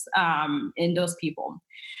levels in those people.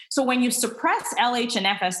 So when you suppress LH and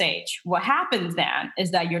FSH, what happens then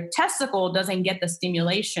is that your testicle doesn't get the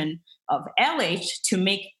stimulation of LH to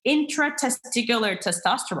make intratesticular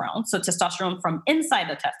testosterone, so testosterone from inside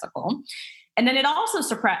the testicle. And then it also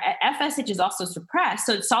FSH is also suppressed,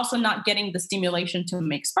 so it's also not getting the stimulation to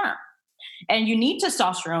make sperm. And you need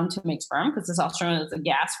testosterone to make sperm because testosterone is a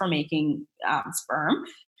gas for making sperm.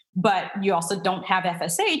 But you also don't have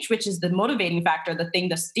FSH, which is the motivating factor, the thing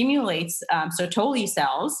that stimulates Sertoli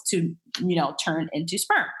cells to, turn into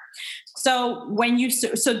sperm. So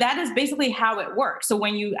so that is basically how it works. So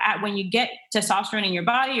when you get testosterone in your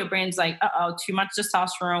body, your brain's like, too much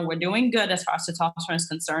testosterone. We're doing good as far as testosterone is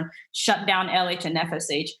concerned. Shut down LH and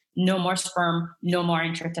FSH. No more sperm, no more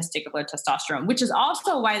intratesticular testosterone, which is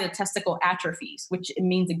also why the testicle atrophies, which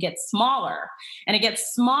means it gets smaller. And it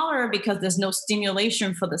gets smaller because there's no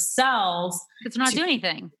stimulation for the cells. It's not doing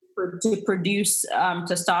anything. To produce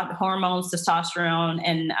hormones, testosterone,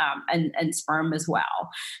 and sperm as well.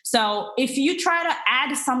 So if you try to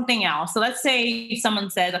add something else, so let's say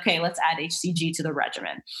someone says, okay, let's add HCG to the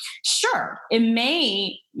regimen. Sure, it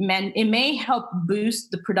may help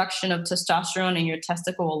boost the production of testosterone in your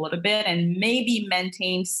testicle a little bit and maybe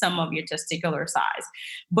maintain some of your testicular size.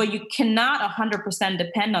 But you cannot 100%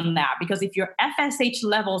 depend on that because if your FSH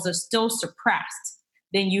levels are still suppressed,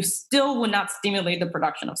 then you still will not stimulate the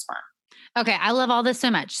production of sperm. Okay, I love all this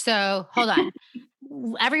so much. So hold on.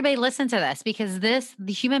 Everybody listen to this because the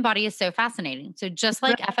human body is so fascinating. So just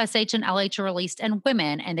like FSH and LH are released in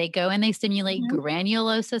women and they go and they stimulate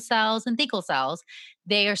granulosa cells and thecal cells,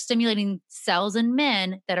 they are stimulating cells in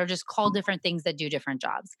men that are just called different things that do different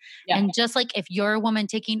jobs. Yeah. And just like if you're a woman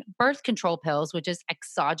taking birth control pills, which is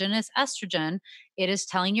exogenous estrogen, it is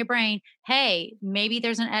telling your brain, hey, maybe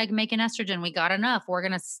there's an egg making estrogen. We got enough. We're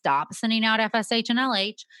going to stop sending out FSH and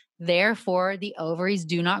LH. Therefore, the ovaries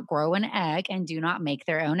do not grow an egg and do not make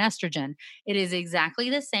their own estrogen. It is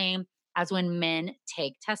exactly the same as when men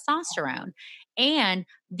take testosterone. And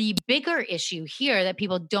the bigger issue here that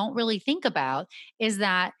people don't really think about is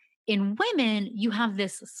that in women, you have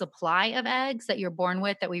this supply of eggs that you're born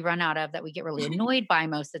with that we run out of that we get really annoyed by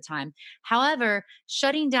most of the time. However,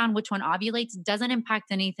 shutting down which one ovulates doesn't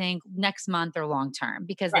impact anything next month or long term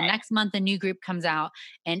because the next month a new group comes out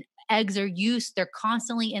and eggs are used. They're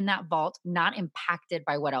constantly in that vault, not impacted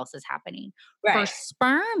by what else is happening. Right. For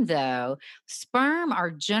sperm, though, sperm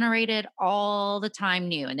are generated all the time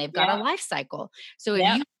new and they've got a life cycle. So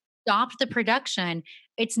if you stopped the production,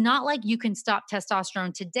 it's not like you can stop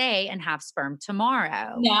testosterone today and have sperm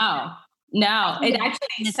tomorrow. No. It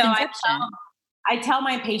actually, so I tell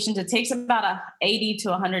my patients it takes about 80 to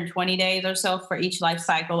 120 days or so for each life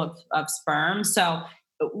cycle of sperm. So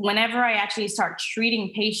whenever I actually start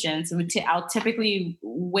treating patients, I'll typically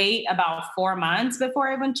wait about 4 months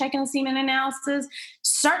before even checking a semen analysis.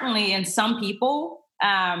 Certainly in some people,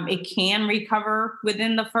 it can recover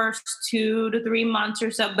within the first 2 to 3 months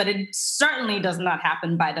or so, but it certainly does not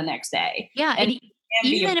happen by the next day. Yeah. And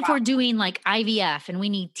even if we're doing like IVF and we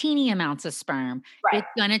need teeny amounts of sperm, it's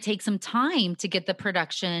going to take some time to get the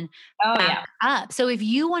production back up. So if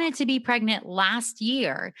you wanted to be pregnant last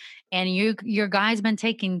year and your guy's been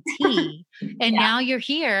taking tea and now you're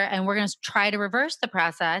here and we're going to try to reverse the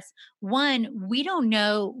process, one, we don't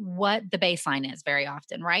know what the baseline is very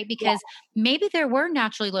often, right? Because maybe there were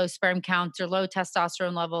naturally low sperm counts or low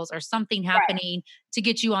testosterone levels or something happening to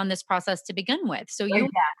get you on this process to begin with. So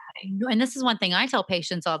and this is one thing I tell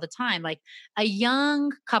patients all the time, like a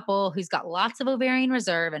young couple who's got lots of ovarian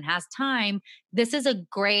reserve and has time, this is a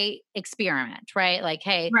great experiment, right? Like,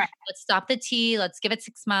 hey, Right. let's stop the tea, let's give it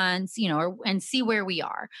 6 months, and see where we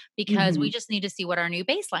are, because we Mhm. just need to see what our new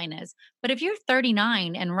baseline is. But if you're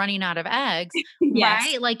 39 and running out of eggs, Yes.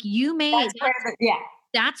 right? Like you may, That's where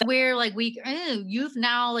that's where like you've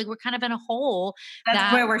now, like we're kind of in a hole that's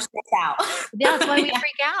that where we're stressed out. that's why we Yeah.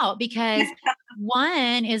 freak out, because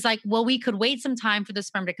one is like, well, we could wait some time for the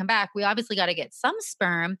sperm to come back. We obviously got to get some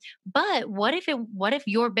sperm, but what if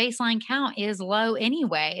your baseline count is low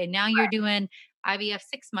anyway, and now you're doing IVF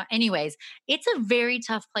 6 months? Anyways, it's a very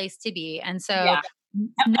tough place to be. And so Yeah.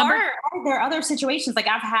 number Or there are other situations, like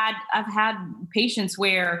I've had patients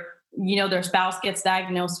where their spouse gets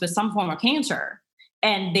diagnosed with some form of cancer,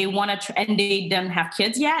 and they want to and they don't have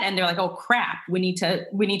kids yet, and they're like, oh crap, we need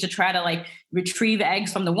to try to like retrieve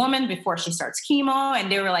eggs from the woman before she starts chemo.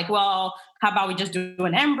 And they were like, well, how about we just do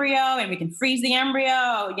an embryo and we can freeze the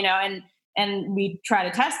embryo, and we try to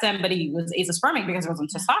test him, but he was azoospermic because it was on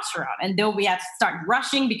testosterone. And then we have to start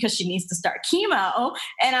rushing because she needs to start chemo.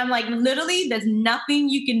 And I'm like, literally, there's nothing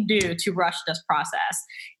you can do to rush this process.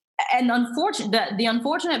 And the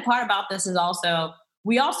unfortunate part about this is also,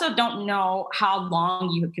 we also don't know how long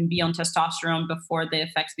you can be on testosterone before the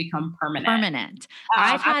effects become permanent.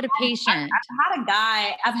 I've had a patient.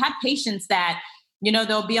 I've had patients that,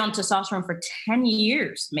 they'll be on testosterone for 10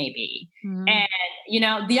 years, maybe. Mhm. And,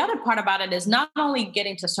 the other part about it is not only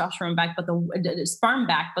getting testosterone back, but the sperm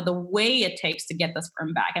back, but the way it takes to get the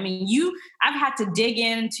sperm back. I mean, I've had to dig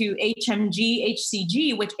into HMG,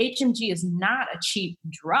 HCG, which HMG is not a cheap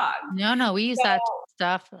drug. No, we use that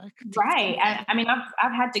stuff. Right. I mean,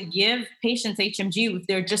 I've had to give patients HMG if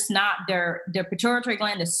they're just not, their pituitary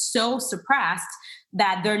gland is so suppressed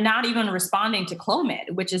that they're not even responding to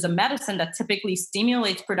Clomid, which is a medicine that typically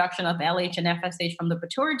stimulates production of LH and FSH from the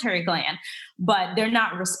pituitary gland, but they're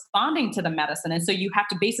not responding to the medicine. And so you have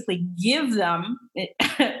to basically give them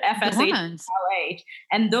FSH and LH,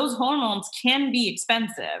 and those hormones can be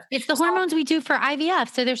expensive. It's the hormones we do for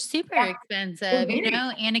IVF, so they're super expensive, Indeed.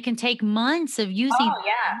 and it can take months of using. Oh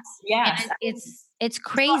yes. And it's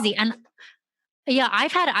crazy. And yeah, I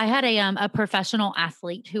had a professional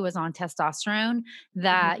athlete who was on testosterone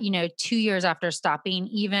that, 2 years after stopping,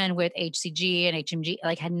 even with HCG and HMG,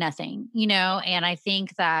 like had nothing, and I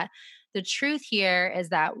think that the truth here is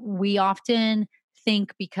that we often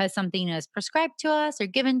think because something is prescribed to us or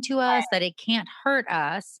given to us that it can't hurt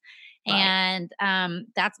us. Right. And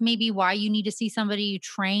that's maybe why you need to see somebody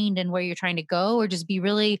trained in where you're trying to go, or just be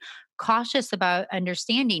really cautious about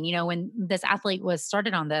understanding. When this athlete was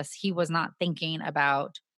started on this, he was not thinking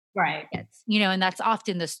about Right. kids, and that's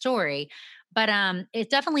often the story. But it's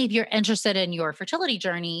definitely, if you're interested in your fertility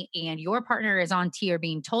journey and your partner is on T or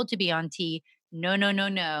being told to be on T, no. Get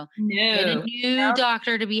a new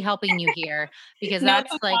doctor to be helping you here, because No that's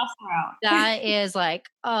like, testosterone. that is like,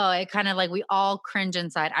 oh, it kind of like, we all cringe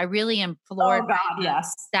inside. I really am floored Oh by God,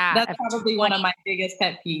 yes. that. That's Of probably one of my biggest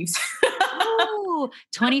pet peeves. Ooh,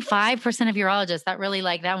 25% of urologists. That really,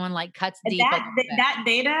 like, that one like cuts deep. That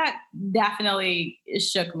data definitely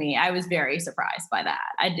shook me. I was very surprised by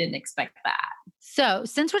that. I didn't expect that. So,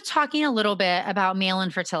 since we're talking a little bit about male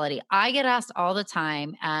infertility, I get asked all the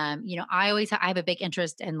time. I have a big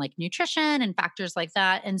interest in like nutrition and factors like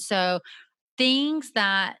that, and so things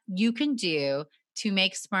that you can do to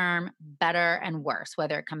make sperm better and worse,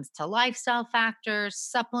 whether it comes to lifestyle factors,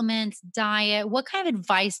 supplements, diet. What kind of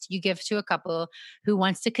advice do you give to a couple who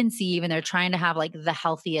wants to conceive and they're trying to have like the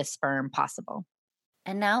healthiest sperm possible?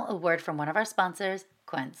 And now a word from one of our sponsors,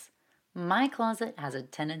 Quince. My closet has a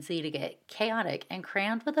tendency to get chaotic and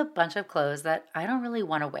crammed with a bunch of clothes that I don't really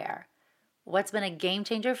want to wear. What's been a game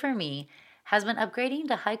changer for me has been upgrading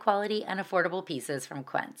to high quality and affordable pieces from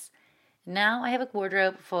Quince. Now I have a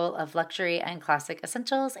wardrobe full of luxury and classic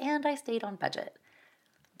essentials, and I stayed on budget.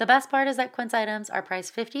 The best part is that Quince items are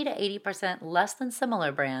priced 50 to 80% less than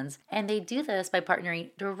similar brands, and they do this by partnering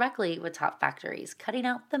directly with top factories, cutting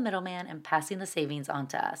out the middleman and passing the savings on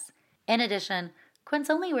to us. In addition,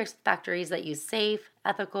 Quince only works with factories that use safe,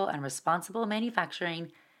 ethical, and responsible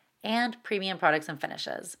manufacturing and premium products and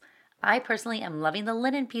finishes. I personally am loving the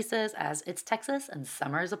linen pieces as it's Texas and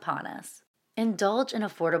summer is upon us. Indulge in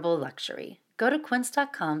affordable luxury. Go to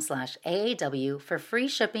quince.com/AAW for free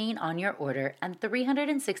shipping on your order and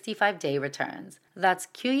 365-day returns. That's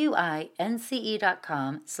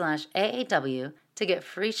QUINCE.com/AAW to get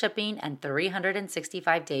free shipping and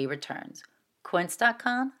 365-day returns.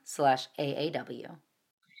 Quince.com/AAW.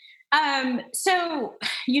 So,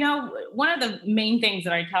 one of the main things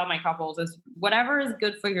that I tell my couples is whatever is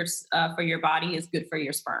good for your body is good for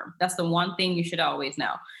your sperm. That's the one thing you should always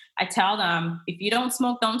know. I tell them if you don't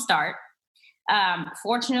smoke, don't start.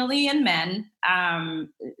 Fortunately, in men,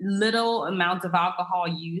 little amounts of alcohol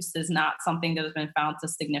use is not something that has been found to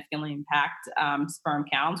significantly impact sperm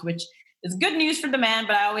counts, which is good news for the man.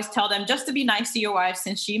 But I always tell them just to be nice to your wife,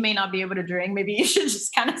 since she may not be able to drink, maybe you should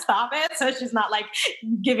just kind of stop it so she's not like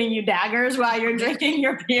giving you daggers while you're drinking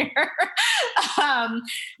your beer.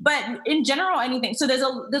 But in general, anything. So there's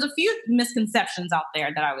a few misconceptions out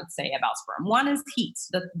there that I would say about sperm. One is heat,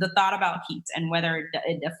 the thought about heat and whether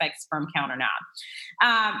it affects sperm count or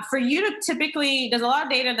not. For you to typically, there's a lot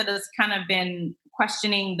of data that has kind of been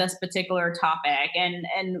questioning this particular topic, and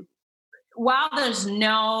while there's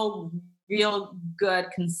no real good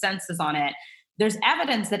consensus on it, there's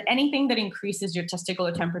evidence that anything that increases your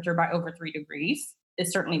testicular temperature by over 3 degrees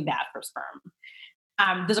is certainly bad for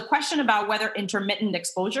sperm. There's a question about whether intermittent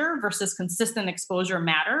exposure versus consistent exposure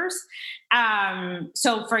matters.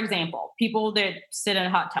 So, for example, people that sit in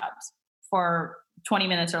hot tubs for 20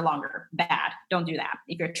 minutes or longer, bad. Don't do that.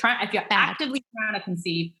 If you're actively trying to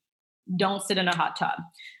conceive, don't sit in a hot tub.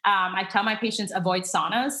 I tell my patients avoid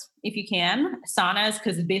saunas if you can. Saunas,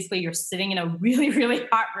 because basically you're sitting in a really, really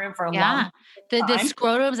hot room for a long time. The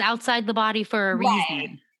scrotum's outside the body for a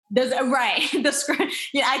reason. Right.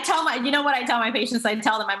 I tell my patients? I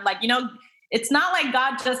tell them, I'm like, it's not like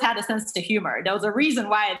God just had a sense of humor. There was a reason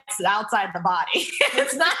why it's outside the body.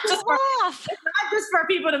 It's not just for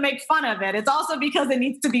people to make fun of it. It's also because it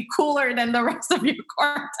needs to be cooler than the rest of your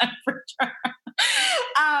core temperature.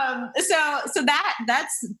 So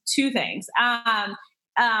that's two things.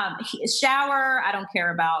 Shower, I don't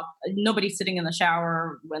care about. Nobody's sitting in the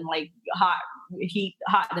shower when like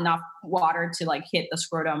hot enough water to like hit the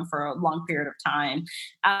scrotum for a long period of time.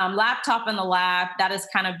 Laptop in the lap, that has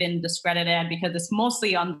kind of been discredited because it's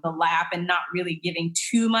mostly on the lap and not really giving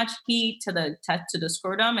too much heat to the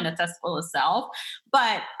scrotum and the testicle itself.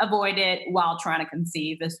 But avoid it while trying to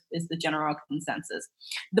conceive is the general consensus.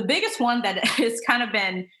 The biggest one that has kind of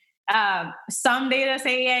been some data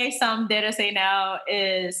say yay, some data say no,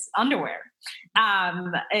 is underwear.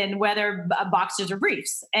 And whether boxers or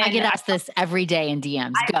briefs. And I get asked this every day in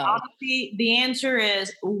DMs. Honestly, the answer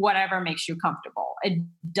is whatever makes you comfortable. It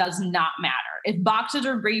does not matter. If boxers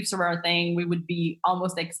or briefs were a thing, we would be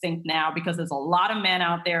almost extinct now because there's a lot of men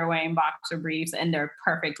out there wearing boxer briefs and they're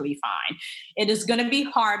perfectly fine. It is going to be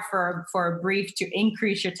hard for a brief to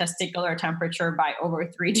increase your testicular temperature by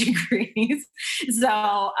over 3 degrees.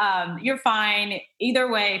 So you're fine. Either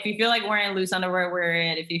way, if you feel like wearing loose underwear, wear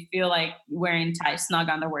it. If you feel like wearing tight, snug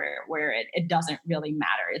underwear, wear it. It doesn't really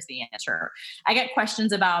matter is the answer. I get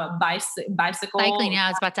questions about bicycle. Cycling, yeah, I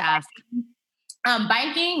was about to ask.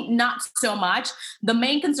 Biking, not so much. The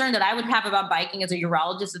main concern that I would have about biking as a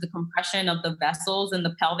urologist is the compression of the vessels in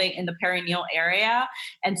the pelvic and the perineal area.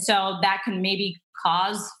 And so that can maybe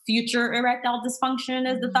cause future erectile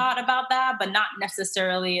dysfunction is the thought about that, but not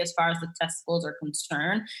necessarily as far as the testicles are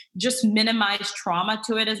concerned. Just minimize trauma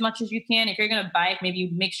to it as much as you can. If you're going to bike, maybe you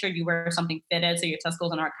make sure you wear something fitted so your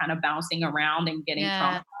testicles aren't kind of bouncing around and getting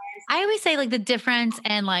traumatized. I always say like the difference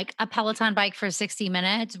in like a Peloton bike for 60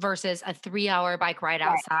 minutes versus a 3-hour bike ride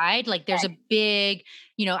outside. Like there's a big,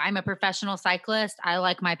 I'm a professional cyclist. I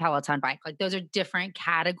like my Peloton bike. Like those are different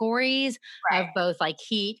categories of both like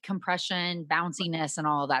heat, compression, bounciness, and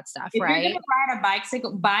all of that stuff. If you're going to ride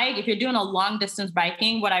a bike, if you're doing a long distance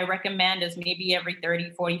biking, what I recommend is maybe every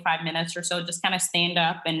 30, 45 minutes or so, just kind of stand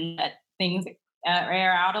up and let things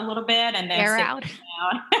air out a little bit and then air out.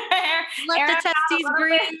 Let the testes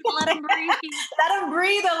breathe. Let them breathe. Let them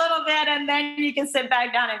breathe a little bit, and then you can sit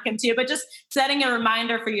back down and continue. But just setting a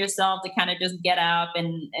reminder for yourself to kind of just get up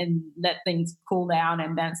and let things cool down,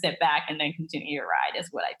 and then sit back and then continue your ride is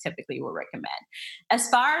what I typically will recommend. As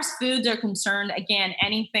far as foods are concerned, again,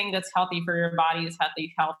 anything that's healthy for your body is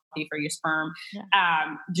healthy for your sperm.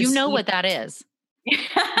 Yeah. What that is.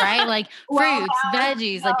 Right? Like fruits,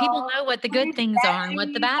 veggies, like people know what the good things are and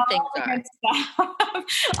what the bad things are.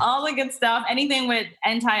 All the good stuff. Anything with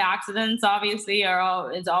antioxidants, obviously,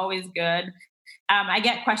 is always good. I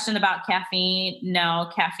get questioned about caffeine.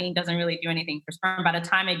 No, caffeine doesn't really do anything for sperm. By the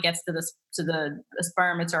time it gets to the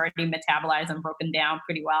sperm, it's already metabolized and broken down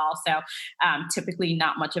pretty well. So typically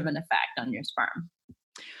not much of an effect on your sperm.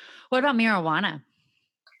 What about marijuana?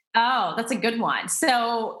 Oh, that's a good one.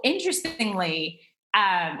 So interestingly,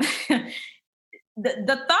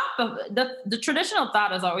 the thought of the traditional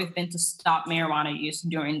thought has always been to stop marijuana use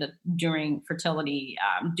during fertility,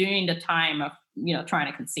 during the time of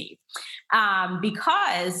trying to conceive,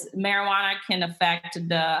 because marijuana can affect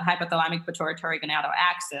the hypothalamic pituitary gonadal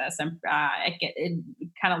axis, and it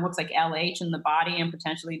kind of looks like LH in the body and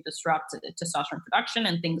potentially disrupt testosterone production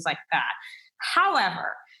and things like that.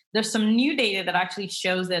 However, there's some new data that actually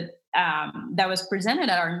shows that that was presented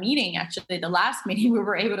at our meeting, actually the last meeting we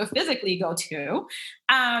were able to physically go to,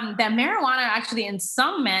 that marijuana actually in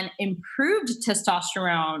some men improved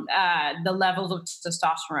testosterone, the levels of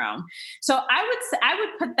testosterone. So I would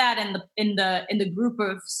put that in the group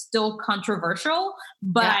of still controversial,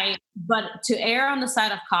 but Yeah. but to err on the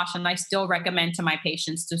side of caution, I still recommend to my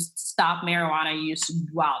patients to stop marijuana use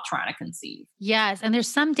while trying to conceive. Yes, and there's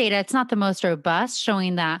some data, it's not the most robust,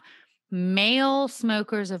 showing that male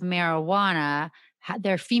smokers of marijuana,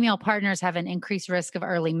 their female partners have an increased risk of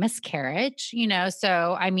early miscarriage,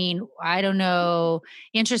 So, I mean, I don't know.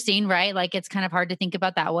 Interesting, right? Like it's kind of hard to think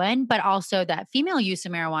about that one, but also that female use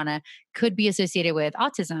of marijuana could be associated with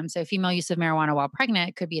autism. So, female use of marijuana while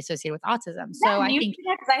pregnant could be associated with autism. So, Yeah, I do you think see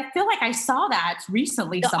that? 'Cause I feel like I saw that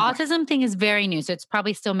recently the somewhere. autism thing is very new, so it's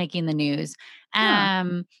probably still making the news. Huh.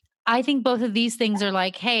 Um, I think both of these things are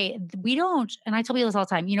like, hey, we don't, and I tell people this all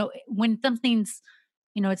the time, when something's,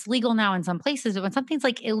 it's legal now in some places, but when something's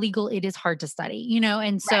like illegal, it is hard to study, and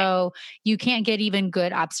Right, so you can't get even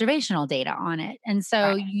good observational data on it. And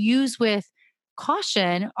so right, use with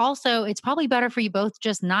caution. Also, it's probably better for you both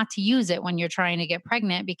just not to use it when you're trying to get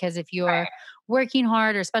pregnant, because if you're right. working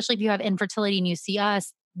hard, or especially if you have infertility and you see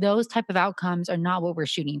us, those type of outcomes are not what we're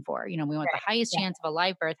shooting for. We want the Right. highest Yeah. chance of a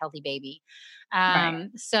live birth, healthy baby. Right.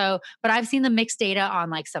 But I've seen the mixed data on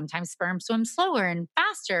like sometimes sperm swims slower and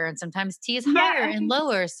faster, and sometimes T is Yeah, higher I and mean,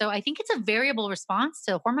 lower. So I think it's a variable response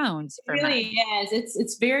to hormones it for really men. is.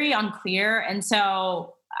 It's very unclear, and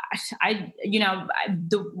so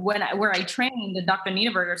where I trained, Dr.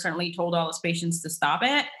 Niederberger certainly told all his patients to stop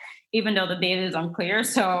it, even though the data is unclear.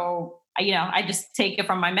 So I just take it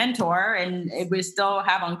from my mentor, and we still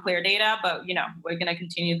have unclear data, but we're going to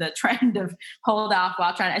continue the trend of hold off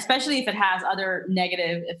while trying, especially if it has other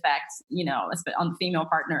negative effects, on the female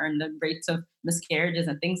partner and the rates of miscarriages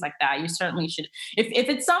and things like that. You certainly should, if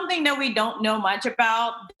it's something that we don't know much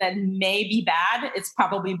about that may be bad, it's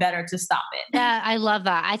probably better to stop it. Yeah, I love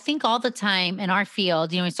that. I think all the time in our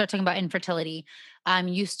field, we start talking about infertility.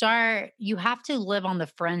 You have to live on the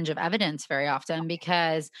fringe of evidence very often,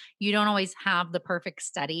 because you don't always have the perfect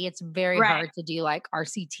study. It's very Right. hard to do like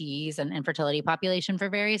RCTs and infertility population for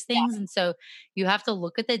various Yeah. things. And so you have to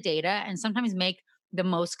look at the data and sometimes make the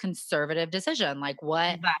most conservative decision. Like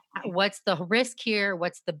Exactly. what's the risk here?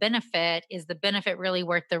 What's the benefit? Is the benefit really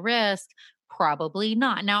worth the risk? Probably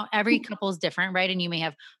not. Now, every couple is different, right? And you may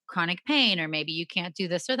have chronic pain, or maybe you can't do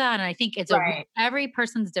this or that. And I think Right. every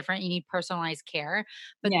person's different. You need personalized care.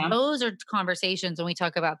 But Yeah. those are conversations when we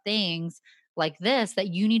talk about things like this that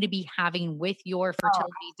you need to be having with your Oh,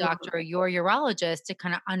 fertility doctor or absolutely. your urologist to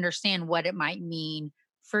kind of understand what it might mean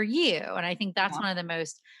for you. And I think that's Yeah. one of the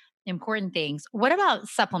most important things. What about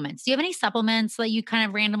supplements? Do you have any supplements that you kind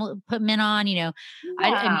of randomly put men on? I mean,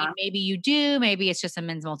 Yeah. maybe you do, maybe it's just a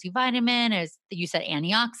men's multivitamin. As you said,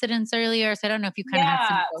 antioxidants earlier. So I don't know if you kind of have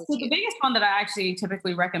some Yeah. So the go-to. biggest one that I actually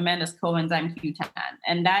typically recommend is coenzyme Q10,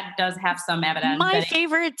 and that does have some evidence My that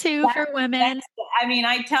favorite too that for women.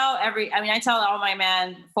 I tell all my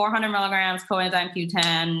men 400 milligrams coenzyme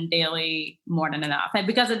Q10 daily, more than enough. And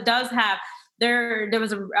because it does have, there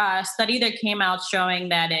was a study that came out showing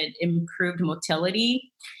that it improved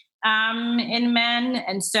motility in men,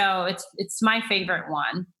 and so it's my favorite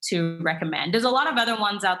one to recommend. There's a lot of other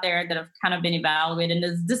ones out there that have kind of been evaluated, and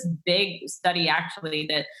there's this big study actually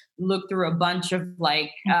that looked through a bunch of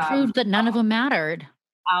like And proved that none of them mattered.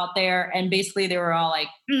 out there, and basically they were all like,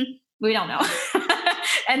 we don't know.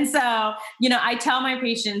 And so I tell my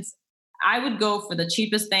patients I would go for the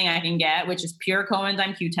cheapest thing I can get, which is pure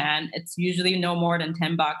coenzyme Q10. It's usually no more than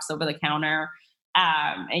 $10 over the counter,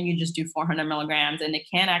 and you just do 400 milligrams, and it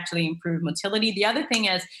can actually improve motility. The other thing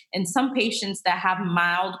is, in some patients that have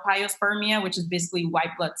mild pyospermia, which is basically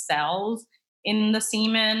white blood cells in the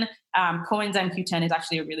semen, coenzyme Q10 is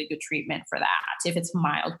actually a really good treatment for that if it's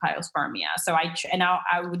mild pyospermia. So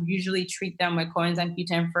I would usually treat them with coenzyme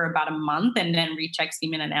Q10 for about a month and then recheck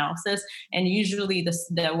semen analysis. And usually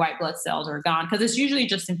the white blood cells are gone, because it's usually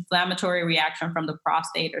just inflammatory reaction from the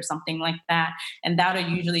prostate or something like that. And that'll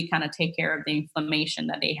usually kind of take care of the inflammation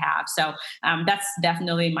that they have. So that's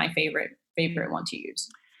definitely my favorite one to use.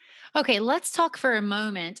 Okay, let's talk for a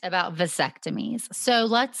moment about vasectomies. So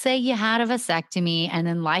let's say you had a vasectomy and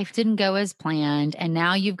then life didn't go as planned, and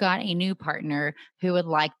now you've got a new partner who would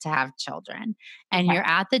like to have children. And Okay. you're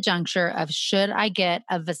at the juncture of should I get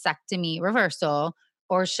a vasectomy reversal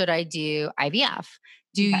or should I do IVF?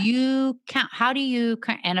 Do Okay. you count? How do you,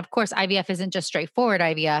 and of course, IVF isn't just straightforward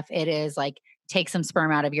IVF, it is like take some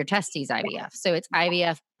sperm out of your testes IVF. So it's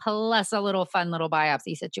IVF plus a little fun little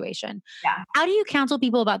biopsy situation. Yeah. How do you counsel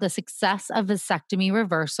people about the success of vasectomy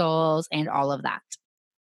reversals and all of that?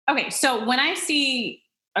 Okay, so when I see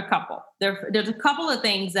a couple, there's a couple of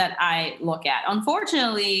things that I look at.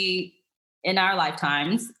 Unfortunately, in our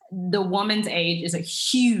lifetimes, the woman's age is a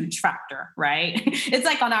huge factor, right? It's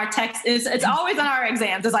like on our text, it's always on our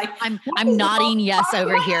exams. It's like, what I'm is the nodding yes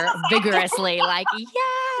over what here is the vigorously, like yes.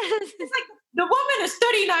 It's like the woman is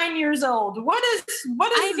 39 years old. What is the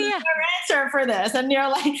IVF. answer for this? And you're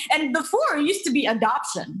like, and before it used to be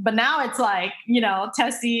adoption, but now it's like,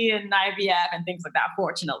 Tessie and IVF and things like that,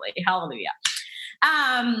 fortunately. Hallelujah.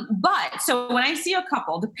 But so when I see a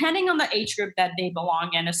couple, depending on the age group that they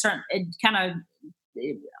belong in, it kind of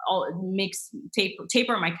makes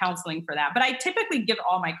taper my counseling for that. But I typically give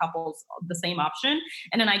all my couples the same option,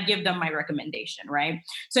 and then I give them my recommendation, right?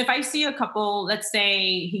 So if I see a couple, let's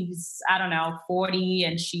say he's, I don't know, 40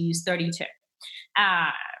 and she's 32, uh,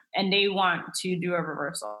 and they want to do a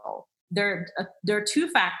reversal. There are two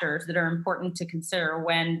factors that are important to consider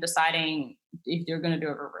when deciding if you're going to do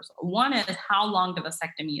a reversal. One is how long the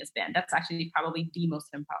vasectomy has been. That's actually probably the most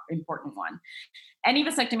important one. Any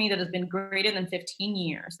vasectomy that has been greater than 15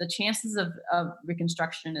 years, the chances of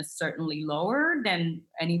reconstruction is certainly lower than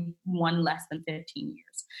any one less than 15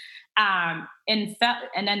 years. And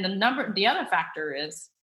then the other factor is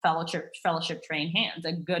fellowship trained hands,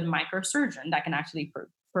 a good microsurgeon that can actually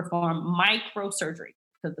perform microsurgery.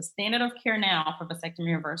 Because the standard of care now for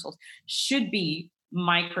vasectomy reversals should be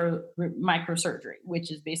microsurgery,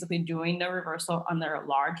 which is basically doing the reversal under a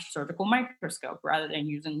large surgical microscope rather than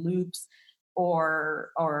using loops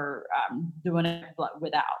or doing it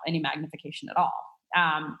without any magnification at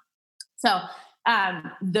all. So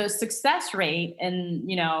the success rate in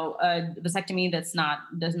a vasectomy does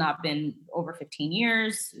not been over 15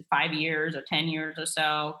 years, 5 years, or 10 years or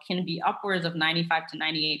so can be upwards of 95 to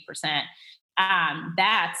 98%.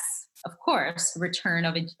 That's of course return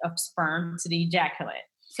of sperm to the ejaculate.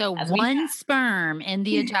 So As we one sperm in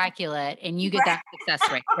the ejaculate and you get right, that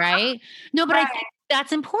success rate, right? No, but I right. think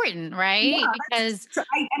that's important, No, right? Because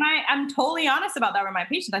I'm totally honest about that with my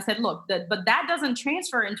patients. I said, look, but that doesn't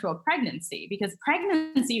transfer into a pregnancy because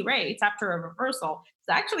pregnancy rates after a reversal is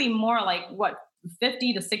actually more like what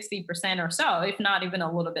 50 to 60% or so, if not even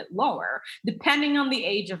a little bit lower, depending on the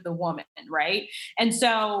age of the woman, right? And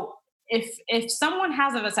so if someone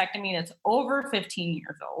has a vasectomy that's over 15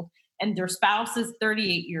 years old and their spouse is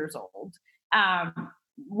 38 years old,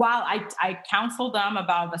 while I counsel them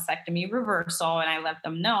about vasectomy reversal and I let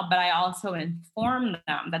them know, but I also inform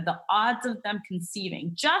them that the odds of them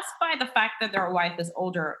conceiving just by the fact that their wife is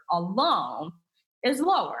older alone is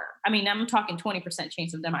lower. I mean, I'm talking 20%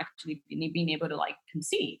 chance of them actually being able to like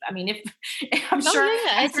conceive. I mean, if I'm oh sure,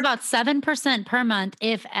 yeah, it's about 7% per month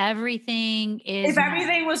if everything if is met.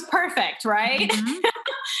 everything was perfect, right? Mhm.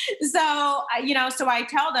 So I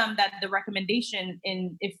tell them that the recommendation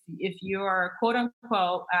in if you're quote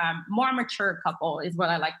unquote more mature couple is what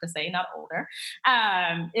I like to say, not older,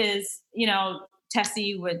 is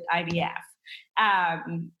Tessie with IVF.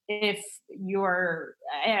 If you're,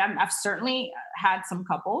 I've certainly had some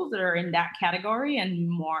couples that are in that category and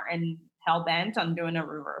more and hell bent on doing a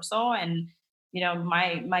reversal, and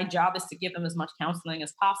my job is to give them as much counseling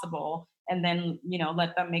as possible and then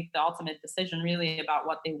let them make the ultimate decision really about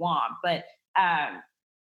what they want. But um,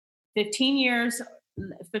 15 years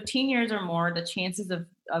 15 years or more, the chances of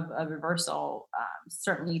reversal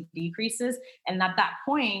certainly decreases. And at that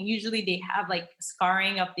point, usually they have like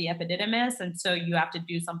scarring of the epididymis. And so you have to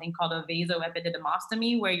do something called a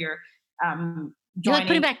vasoepididymostomy where you're You're like putting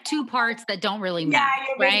joining. back two parts that don't really Yeah, match,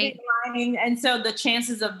 you're basically right? aligning. And so the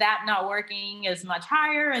chances of that not working is much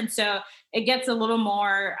higher. And so it gets a little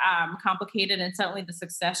more complicated. And certainly the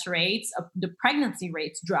success rates, the pregnancy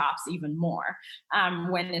rates drops even more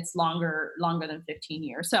when it's longer than 15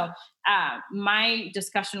 years. So my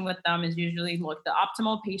discussion with them is usually, look, the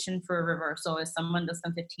optimal patient for reversal is someone less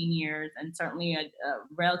than 15 years and certainly a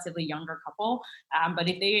relatively younger couple. But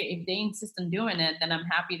if they insist on doing it, then I'm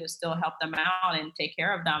happy to still help them out and take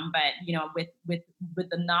care of them. But with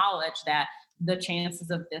the knowledge that the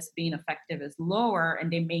chances of this being effective is lower,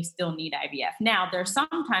 and they may still need IVF. Now, there's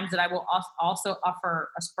sometimes that I will also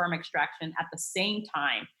offer a sperm extraction at the same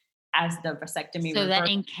time as the vasectomy So that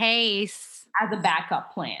reversal in case, as a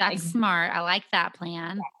backup plan. that's smart. I like that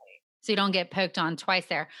plan. So you don't get poked on twice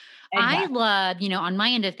there. I Exactly. love, on my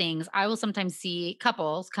end of things, I will sometimes see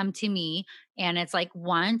couples come to me and it's like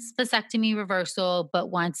once vasectomy reversal, but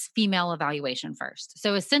once female evaluation first.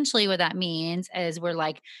 So essentially, what that means is we're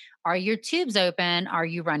like, are your tubes open? Are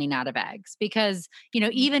you running out of eggs? Because,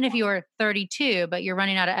 even if you're 32, but you're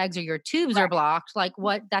running out of eggs or your tubes are Right. blocked, like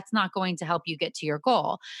that's not going to help you get to your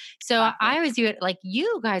goal. So Exactly. I always do it like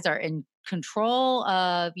you guys are in control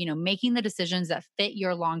of making the decisions that fit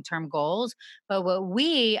your long-term goals, but what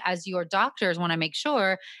we as your doctors want to make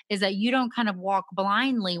sure is that you don't kind of walk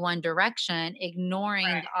blindly one direction ignoring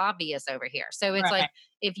Right. the obvious over here. So it's like Right.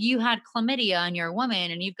 if you had chlamydia and you're a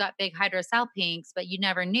woman and you've got big hydrosalpinx but you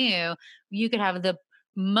never knew, you could have the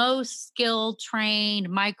most skilled trained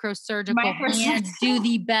microsurgical Microsoft. hands do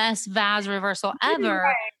the best vas reversal ever,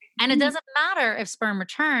 and it Right. doesn't matter if sperm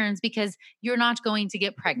returns because you're not going to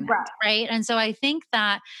get pregnant, Right. right? And so I think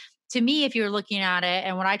that to me, if you're looking at it,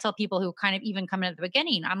 and what I tell people who kind of even come in at the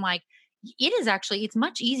beginning, I'm like, it is actually, it's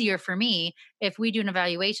much easier for me if we do an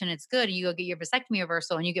evaluation, it's good, you go get your vasectomy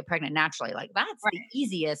reversal and you get pregnant naturally. Like that's the Right.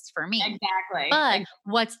 easiest for me. Exactly. But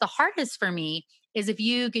what's the hardest for me is if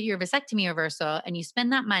you get your vasectomy reversal and you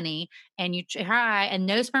spend that money and you try and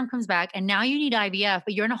no sperm comes back and now you need IVF,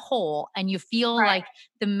 but you're in a hole and you feel Right. like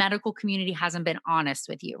the medical community hasn't been honest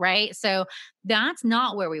with you, right? So that's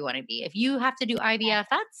not where we want to be. If you have to do IVF,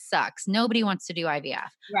 that sucks. Nobody wants to do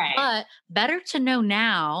IVF. Right. But better to know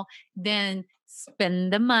now than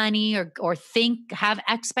spend the money or think have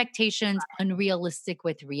expectations unrealistic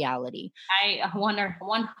with reality. I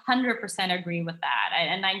 100% agree with that.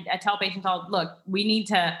 I tell patients all, look, we need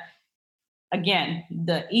to, again,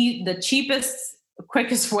 the cheapest,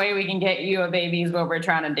 quickest way we can get you a baby is what we're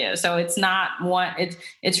trying to do. So it's not one,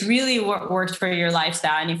 it's really what works for your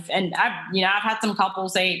lifestyle. And I've had some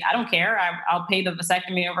couples say, I don't care. I'll pay the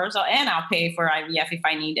vasectomy reversal and I'll pay for IVF if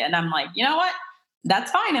I need it. And I'm like, you know what?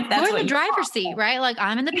 That's fine if that's You're in what the you driver's want. seat, right? Like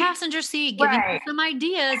I'm in the passenger seat giving you Right. some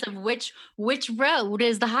ideas of which road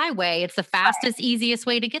is the highway. It's the fastest, easiest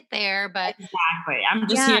way to get there. But Exactly. I'm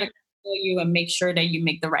just yeah, here to console you and make sure that you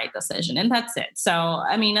make the right decision. And that's it. So,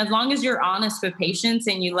 I mean, as long as you're honest with patients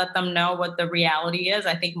and you let them know what the reality is,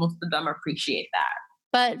 I think most of them appreciate that.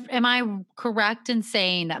 but am I correct in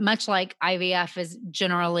saying that much like IVF is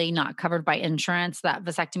generally not covered by insurance, that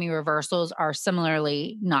vasectomy reversals are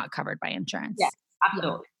similarly not covered by Yes, insurance? Yeah.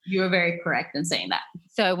 absolutely. You are very correct in saying that.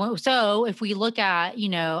 So if we look at,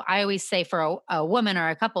 I always say for a woman or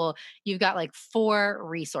a couple, you've got like four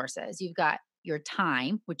resources. You've got your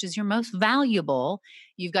time, which is your most valuable.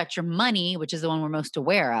 You've got your money, which is the one we're most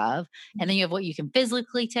aware of. And then you have what you can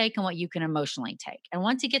physically take and what you can emotionally take. And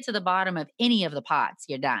once you get to the bottom of any of the pots,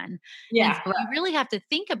 you're done. And Yeah. so you really have to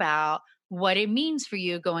think about what it means for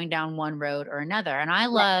you going down one road or another. And I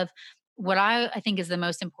Right. love what I think is the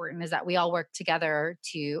most important is that we all work together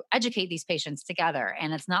to educate these patients together.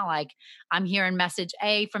 And it's not like I'm hearing message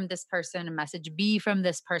A from this person and message B from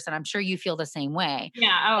this person. I'm sure you feel the same way.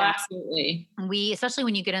 Yeah. Oh, That absolutely. we, especially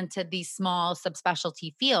when you get into these small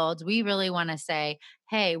subspecialty fields, we really want to say,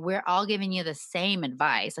 hey, we're all giving you the same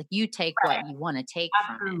advice. Like you take what Right. you want to take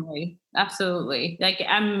from it. Absolutely. Absolutely. Like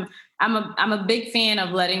I'm a big fan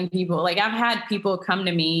of letting people, like I've had people come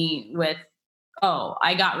to me with, oh,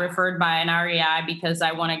 I got referred by an REI because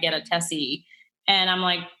I want to get a Tessie. And I'm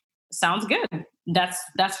like, sounds good.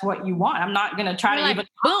 That's what you want. I'm not gonna try You're to like, even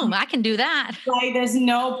boom, I can do that. like there's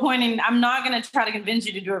no point in I'm not gonna try to convince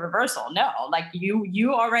you to do a reversal. No, like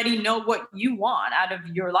you already know what you want out of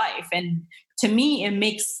your life. And to me, it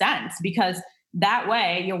makes sense because that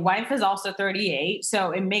way your wife is also 38.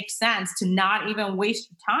 So it makes sense to not even waste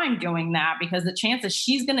your time doing that because the chances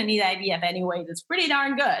she's gonna need IVF anyways is pretty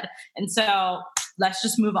darn good. And so let's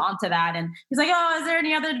just move on to that. And he's like, oh, is there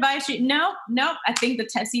any other advice? Nope. I think the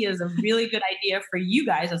Tessie is a really good idea for you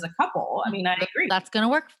guys as a couple. I mean, I agree. That's going to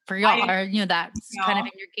work for y'all. I, Or, that's you kind of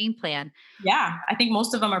know, in your game plan. yeah, I think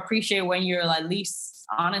most of them appreciate when you're at least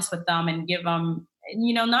honest with them and give them,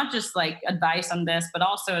 not just like advice on this, but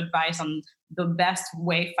also advice on the best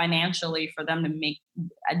way financially for them to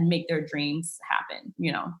make their dreams happen,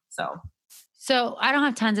 So So I don't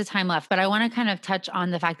have tons of time left, but I want to kind of touch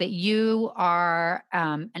on the fact that you are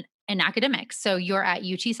an academic. So you're at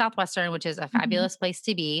UT Southwestern, which is a Mhm. fabulous place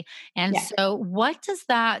to be. And Yeah. so, what does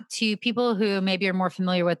that to people who maybe are more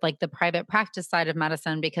familiar with like the private practice side of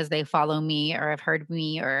medicine because they follow me or have heard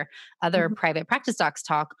me or other Mhm. private practice docs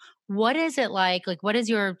talk? What is it like? Like, what does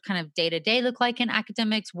your kind of day to day look like in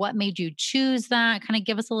academics? What made you choose that? Kind of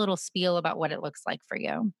give us a little spiel about what it looks like for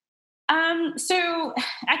you. So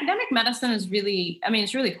academic medicine is really, I mean,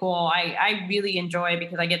 it's really cool. I really enjoy it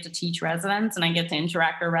because I get to teach residents and I get to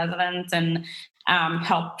interact with residents and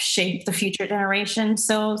help shape the future generation.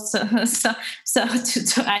 I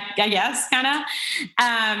guess kind of,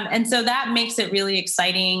 and so that makes it really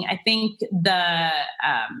exciting. I think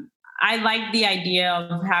I like the idea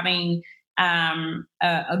of having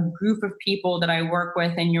a group of people that I work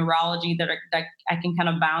with in urology that I can kind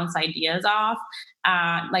of bounce ideas off.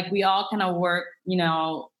 Like we all kind of work,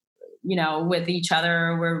 with each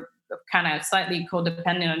other. We're kind of slightly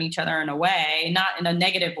codependent on each other in a way, not in a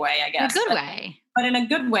negative way, I In a guess, good way. but in a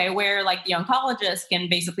good way where like the oncologist can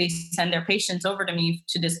basically send their patients over to me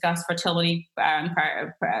to discuss fertility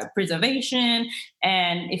preservation.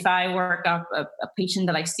 And if I work up a patient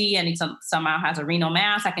that I see and he somehow has a renal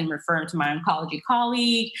mass, I can refer him to my oncology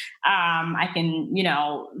colleague. I can,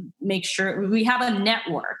 make sure we have a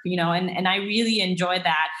network, and I really enjoy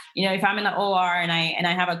that. If I'm in the OR and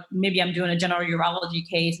I have maybe I'm doing a general urology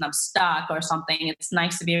case and I'm stuck or something, it's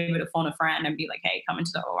nice to be able to phone a friend and be like, hey, come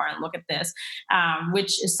into the OR and look at this.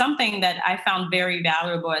 Which is something that I found very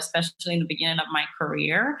valuable, especially in the beginning of my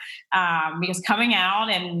career, because coming out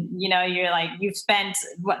and you're like you've spent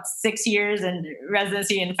 6 years in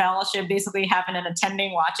residency and fellowship, basically having an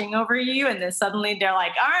attending watching over you, and then suddenly they're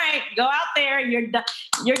like, "All right, go out there, you're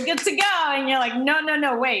good to go," and you're like,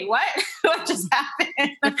 "No, wait, what? What just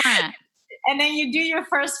happened?" And then you do your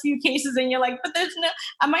first few cases and you're like, but there's no,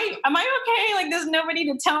 am I okay? Like there's nobody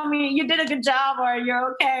to tell me you did a good job or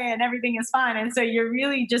you're okay and everything is fine. And so you're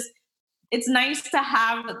really it's nice to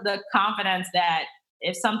have the confidence that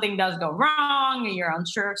if something does go wrong or you're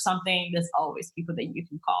unsure of something, there's always people that you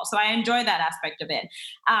can call. So I enjoy that aspect of it.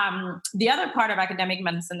 The other part of academic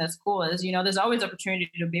medicine that's cool is, there's always opportunity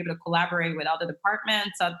to be able to collaborate with other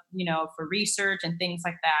departments, for research and things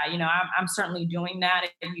like that. I'm certainly doing that at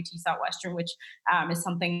UT Southwestern, which is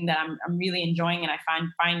something that I'm really enjoying and I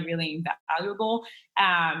find really valuable.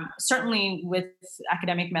 Certainly with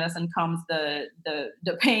academic medicine comes the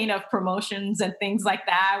pain of promotions and things like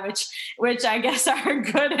that, which I guess are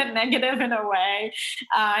good and negative in a way.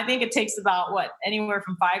 I think it takes about anywhere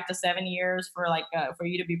from 5 to 7 years for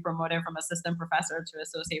you to be promoted from assistant professor to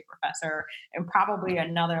associate professor, and probably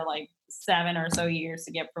another 7 or so years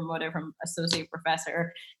to get promoted from associate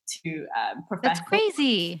professor to professor. That's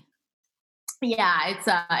crazy. Yeah,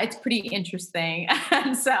 it's pretty interesting.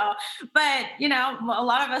 And so, but a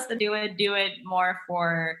lot of us that do it more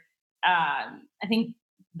for I think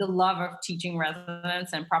the love of teaching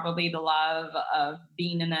residents and probably the love of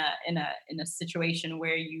being in a situation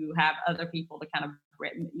where you have other people to kind of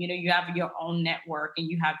you have your own network and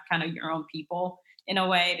you have kind of your own people in a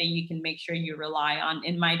way that you can make sure you rely on,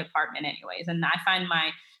 in my department anyways. And I find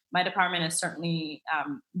my department is certainly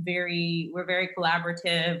we're very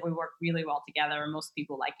collaborative. We work really well together. Most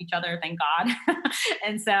people like each other, thank God.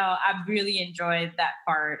 And so I've really enjoyed that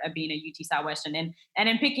part of being a UT Southwestern. And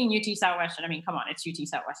in picking UT Southwestern, I mean, come on, it's UT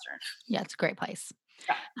Southwestern. Yeah, it's a great place.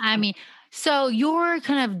 Yeah. I mean, so your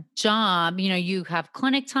kind of job, you have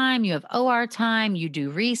clinic time, you have OR time, you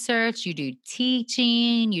do research, you do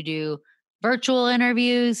teaching, you do virtual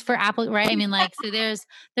interviews for Apple, right? I mean, so there's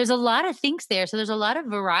a lot of things there. So there's a lot of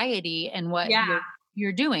variety in what Yeah.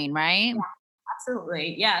 you're doing, right? Yeah,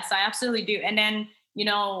 absolutely. Yes, I absolutely do. And then,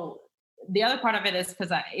 the other part of it is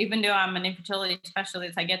because even though I'm an infertility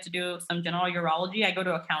specialist, I get to do some general urology. I go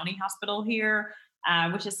to a county hospital here,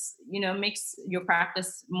 which is, makes your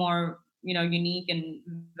practice more, unique and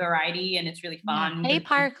variety, and it's really fun. Hey,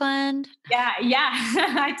 Parkland. Yeah.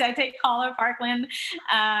 I take call at Parkland.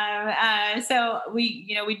 So we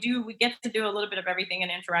get to do a little bit of everything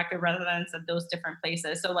and interact with residents at those different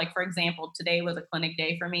places. So for example, today was a clinic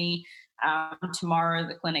day for me. Tomorrow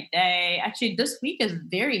is a clinic day. Actually, this week is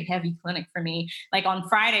very heavy clinic for me. Like on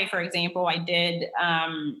Friday, for example, I did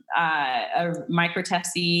a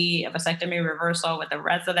microtesty, a vasectomy reversal with a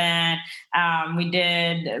resident. We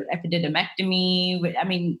did epididymectomy. I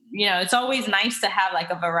mean, it's always nice to have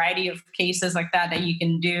a variety of cases like that you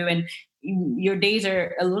can do. And your days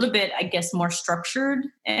are a little bit, I guess, more structured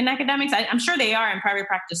in academics. I'm sure they are in private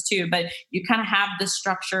practice too, but you kind of have the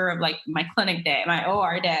structure of my clinic day, my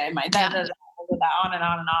OR day, my on and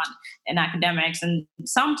on and on in academics. And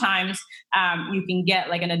sometimes you can get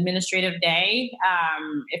an administrative day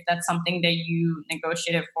if that's something that you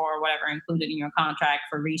negotiated for or whatever, included in your contract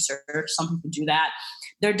for research. Some people do that.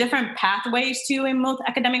 There are different pathways too in most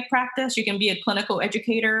academic practice. You can be a clinical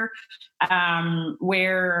educator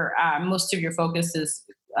where most of your focus is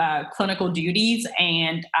clinical duties,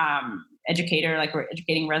 and educator, like we're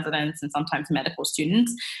educating residents and sometimes medical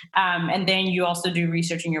students. And then you also do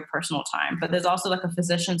research in your personal time. But there's also like a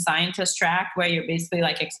physician scientist track where you're basically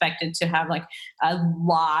like expected to have like a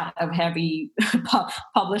lot of heavy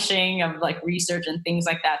publishing of like research and things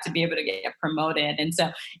like that to be able to get promoted. And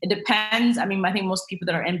so it depends. I mean, I think most people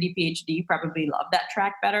that are MD, PhD probably love that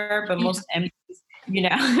track better, but most MDs, you know.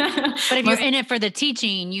 But if you're in it for the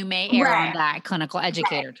teaching, you may err on that clinical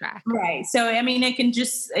educator track. Right. So, I mean, it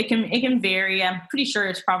can vary. I'm pretty sure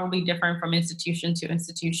it's probably different from institution to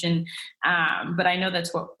institution. But I know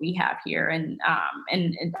that's what we have here. And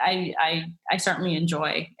I certainly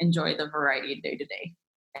enjoy the variety day to day.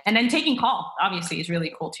 And then taking call obviously is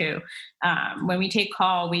really cool too. When we take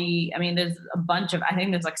call, there's a bunch of, I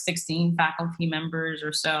think there's like 16 faculty members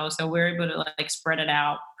or so. So we're able to like spread it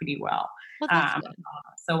out pretty well.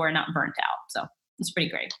 So we're not burnt out. So it's pretty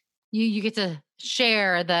great. You get to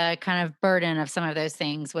share the kind of burden of some of those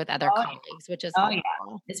things with other colleagues, which is helpful.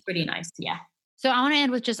 Yeah. It's pretty nice. Yeah. So I want to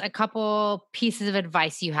end with just a couple pieces of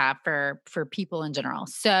advice you have for people in general.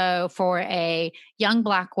 So for a young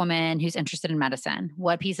Black woman who's interested in medicine,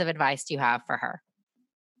 what piece of advice do you have for her?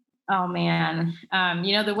 Oh man.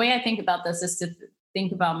 The way I think about this is to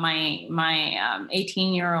think about my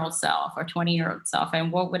 18-year-old self or 20-year-old self,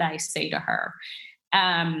 and what would I say to her?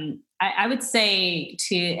 I would say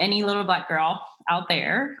to any little Black girl out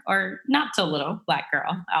there, or not so little Black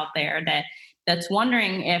girl out there that's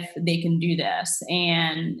wondering if they can do this.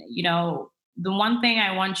 And, the one thing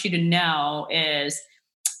I want you to know is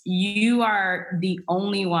you are the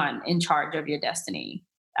only one in charge of your destiny.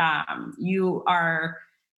 You are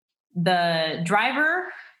the driver,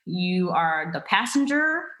 you are the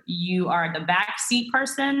passenger, you are the backseat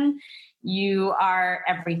person, you are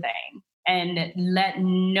everything. And let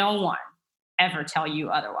no one ever tell you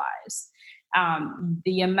otherwise.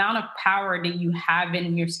 The amount of power that you have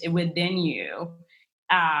within you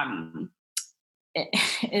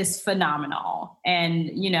is phenomenal.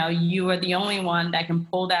 And, you are the only one that can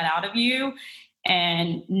pull that out of you,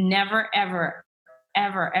 and never, ever,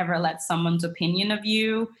 ever, ever let someone's opinion of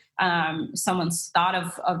you, someone's thought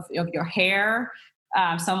of your hair,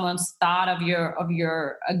 someone's thought of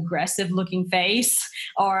your aggressive looking face,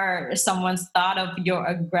 or someone's thought of your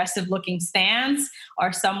aggressive looking stance,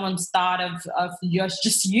 or someone's thought of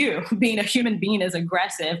just you being a human being as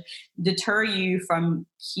aggressive, deter you from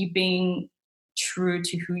keeping true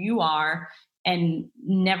to who you are and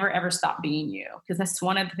never ever stop being you. Because that's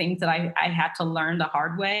one of the things that I had to learn the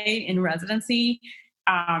hard way in residency.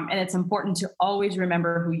 And it's important to always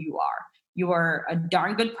remember who you are. You are a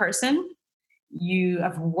darn good person. You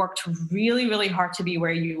have worked really, really hard to be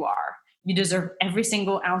where you are. You deserve every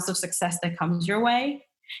single ounce of success that comes your way.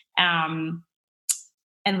 And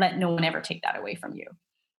let no one ever take that away from you.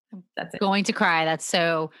 That's it. Going to cry. That's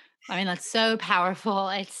so powerful.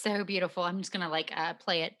 It's so beautiful. I'm just going to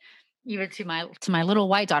play it even to my little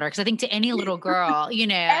white daughter. Cause I think to any little girl,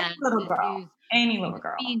 any little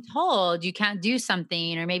girl being told you can't do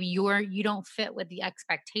something, or maybe you don't fit what the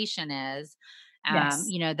expectation is. Yes.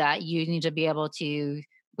 That you need to be able to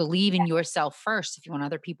believe in yourself first if you want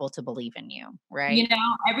other people to believe in you, right?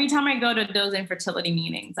 Every time I go to those infertility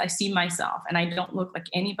meetings, I see myself and I don't look like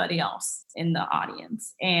anybody else in the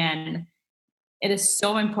audience. And it is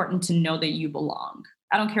so important to know that you belong.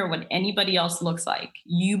 I don't care what anybody else looks like.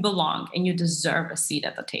 You belong and you deserve a seat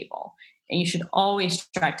at the table. And you should always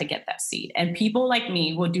try to get that seat. And people like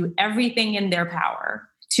me will do everything in their power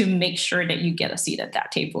to make sure that you get a seat at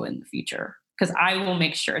that table in the future. Because I will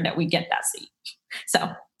make sure that we get that seat.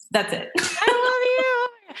 So that's it. I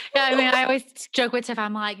love you. Yeah, I always joke with Tiff.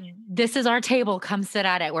 I'm like, this is our table. Come sit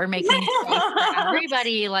at it. We're making space for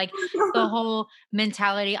everybody. Like the whole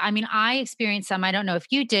mentality. I experienced some, I don't know if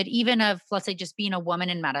you did, even of, let's say, just being a woman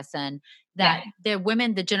in medicine, that the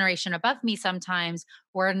women, the generation above me sometimes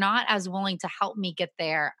were not as willing to help me get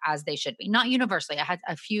there as they should be. Not universally. I had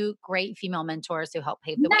a few great female mentors who helped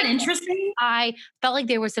pave the way. Isn't that interesting? I felt like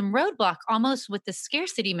there was some roadblock almost with the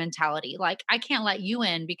scarcity mentality. Like, I can't let you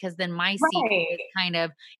in because then my seat is kind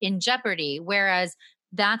of in jeopardy. Whereas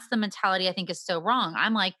that's the mentality I think is so wrong.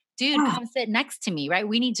 I'm like, dude, come sit next to me, right?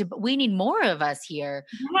 We need more of us here.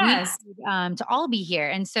 Yes. We need, to all be here.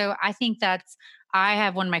 And so I think I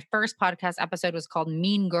have one of my first podcast episode was called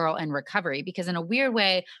Mean Girl in Recovery, because in a weird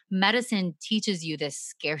way, medicine teaches you this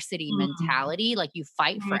scarcity mentality. Like you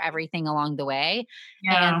fight for everything along the way.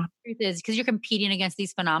 Yeah. And the truth is, because you're competing against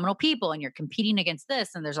these phenomenal people and you're competing against this,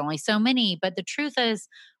 and there's only so many. But the truth is,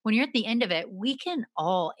 when you're at the end of it, we can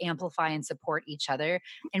all amplify and support each other,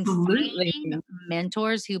 and Absolutely. finding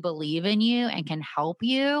mentors who believe in you and can help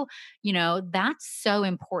you, that's so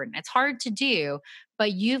important. It's hard to do,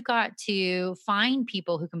 but you've got to find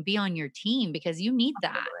people who can be on your team because you need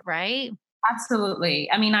that, right? Absolutely.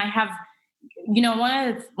 I mean, I have,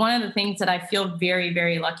 one of the things that I feel very,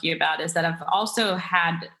 very lucky about is that I've also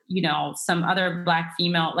had, some other Black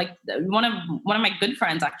female, like one of my good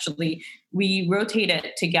friends actually. We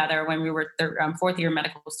rotated together when we were fourth year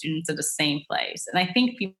medical students at the same place, and I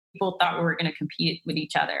think people thought we were going to compete with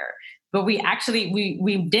each other, but we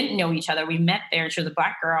didn't know each other. We met there. She was a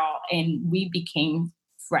Black girl, and we became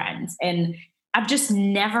friends. And I've just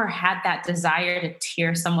never had that desire to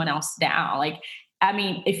tear someone else down. Like, I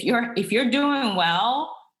mean, if you're doing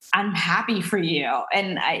well, I'm happy for you.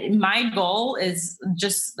 And my goal is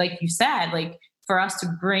just like you said, like for us to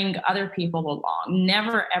bring other people along,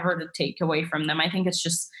 never ever to take away from them. I think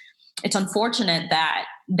it's unfortunate that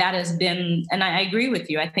that has been, and I agree with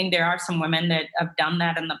you. I think there are some women that have done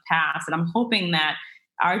that in the past, and I'm hoping that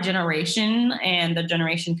our generation and the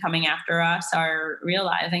generation coming after us are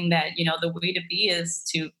realizing that, the way to be is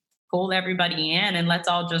to pull everybody in and let's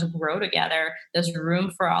all just grow together. There's room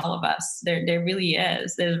for all of us. There really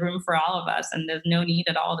is. There's room for all of us, and there's no need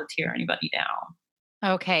at all to tear anybody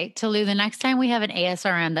down. Okay, Tolu, the next time we have an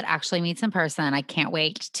ASRM that actually meets in person, I can't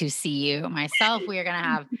wait to see you. Myself, we are going to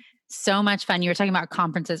have so much fun. You were talking about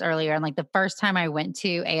conferences earlier, and like the first time I went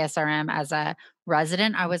to ASRM as a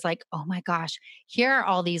resident, I was like, oh my gosh, here are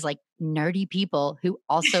all these like nerdy people who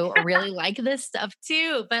also really like this stuff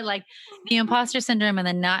too. But like the imposter syndrome and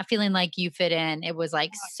then not feeling like you fit in, it was like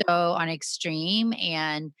so on extreme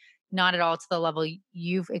and not at all to the level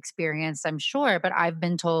you've experienced, I'm sure. But I've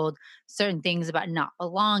been told certain things about not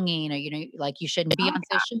belonging, or like you shouldn't be on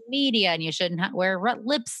social media and you shouldn't wear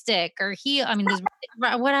lipstick or heel. I mean, there's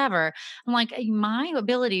whatever. I'm like, my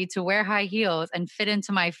ability to wear high heels and fit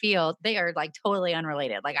into my field, they are like totally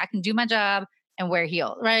unrelated. Like I can do my job and wear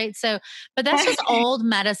heels, right? So, but that's just old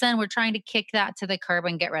medicine. We're trying to kick that to the curb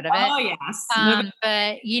and get rid of it. Oh yes.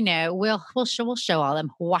 But we'll show all them.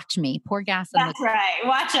 Watch me pour gas on the That's right.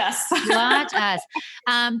 Watch us. watch us.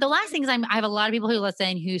 The last thing is I have a lot of people who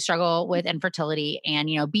listen who struggle with infertility, and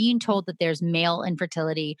being told that there's male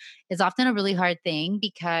infertility is often a really hard thing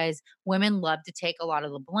because women love to take a lot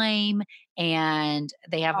of the blame, and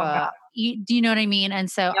they have Oh God. do you know what I mean? And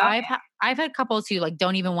so Yep. I've had couples who like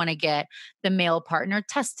don't even want to get the male partner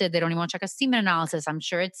tested. They don't even want to check a semen analysis. I'm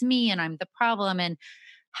sure it's me and I'm the problem. And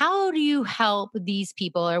how do you help these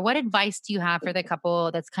people, or what advice do you have for the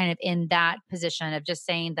couple that's kind of in that position of just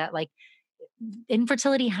saying that like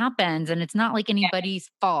infertility happens and it's not like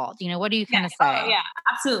anybody's fault? What do you Yeah. kind of Oh, say? yeah,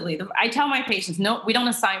 absolutely. I tell my patients, no, we don't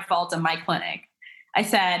assign fault in my clinic. I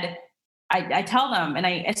said, I tell them, and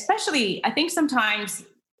I think sometimes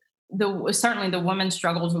certainly the woman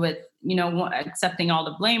struggles with, accepting all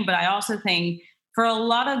the blame. But I also think for a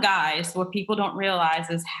lot of guys, what people don't realize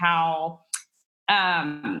is how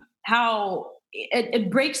it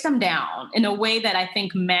breaks them down in a way that I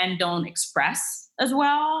think men don't express as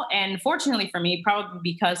well. And fortunately for me, probably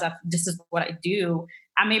because this is what I do,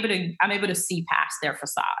 I'm able to see past their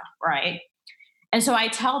facade, right? And so I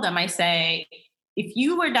tell them, I say, if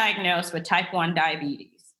you were diagnosed with type 1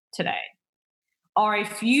 diabetes today, or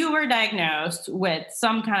if you were diagnosed with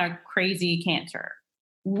some kind of crazy cancer,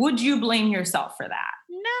 would you blame yourself for that?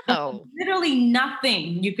 There's No. literally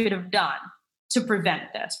nothing you could have done to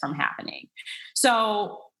prevent this from happening.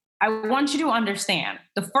 So I want you to understand,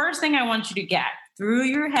 the first thing I want you to get through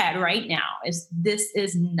your head right now is this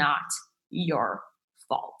is not your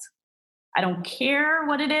fault. I don't care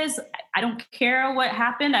what it is. I don't care what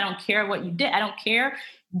happened. I don't care what you did. I don't care.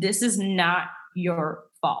 This is not your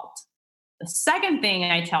fault. The second thing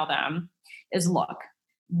I tell them is, look,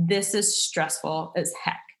 this is stressful as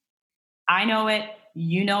heck. I know it.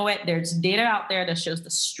 You know it. There's data out there that shows the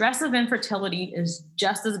stress of infertility is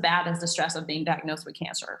just as bad as the stress of being diagnosed with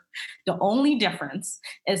cancer. The only difference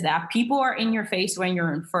is that people are in your face when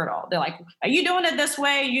you're infertile. They're like, are you doing it this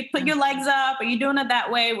way? You put your legs up. Are you doing it that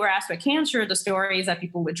way? Whereas with cancer, the story is that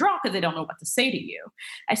people withdraw because they don't know what to say to you.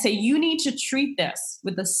 I say you need to treat this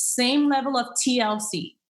with the same level of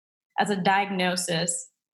TLC as a diagnosis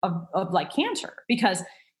of like cancer, because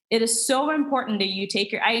it is so important that you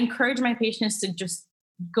I encourage my patients to just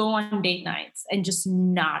go on date nights and just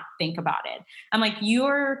not think about it. I'm like,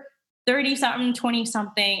 you're 30 something, 20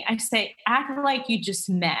 something. I say, act like you just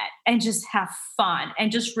met and just have fun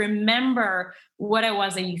and just remember what it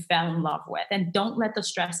was that you fell in love with. And don't let the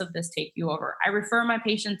stress of this take you over. I refer my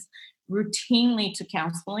patients routinely to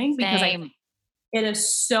counseling because Same. it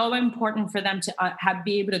is so important for them to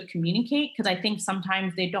be able to communicate, because I think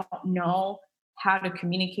sometimes they don't know how to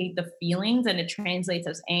communicate the feelings, and it translates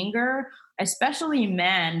as anger. Especially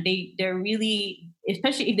men, they're really,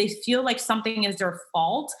 especially if they feel like something is their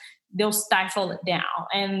fault, they'll stifle it down,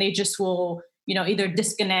 and they just will, either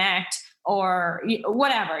disconnect or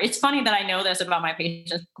whatever. It's funny that I know this about my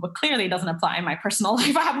patients, but clearly it doesn't apply in my personal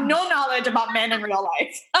life. I have no knowledge about men in real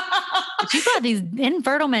life. But you got these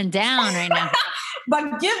infertile men down right now.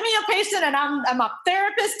 But give me a patient and I'm a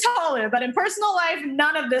therapist totally, but in personal life,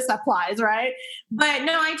 none of this applies, right? But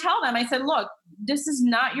no, I tell them, I said, look, this is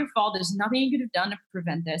not your fault. There's nothing you could have done to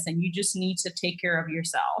prevent this. And you just need to take care of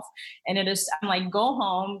yourself. And I'm like, go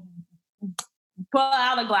home, pull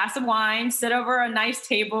out a glass of wine, sit over a nice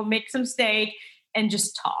table, make some steak, and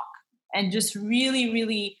just talk. And just really,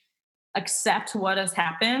 really accept what has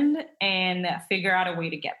happened and figure out a way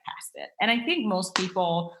to get past it. And I think most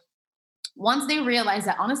people, once they realize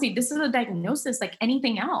that, honestly, this is a diagnosis like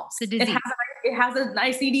anything else. It has an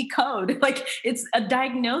ICD code. Like, it's a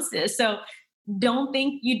diagnosis. So don't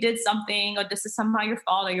think you did something or this is somehow your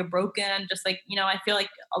fault or you're broken. Just like, I feel like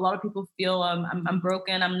a lot of people feel I'm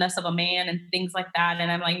broken, I'm less of a man and things like that.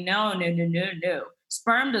 And I'm like, no.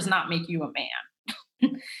 Sperm does not make you a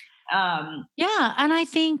man. Yeah. And I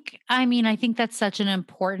think that's such an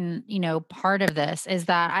important, part of this is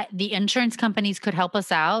that the insurance companies could help us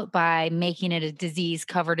out by making it a disease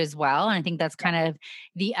covered as well. And I think that's kind of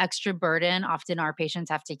the extra burden often our patients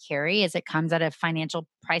have to carry, is it comes at a financial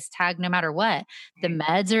price tag no matter what. The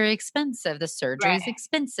meds are expensive. The surgery is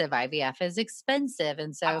expensive. IVF is expensive.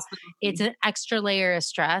 And so it's an extra layer of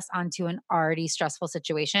stress onto an already stressful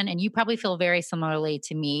situation. And you probably feel very similarly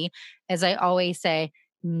to me, as I always say,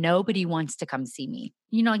 nobody wants to come see me.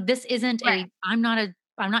 Like, this isn't I'm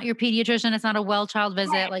not your pediatrician. It's not a well child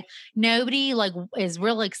visit. Right. Like, nobody is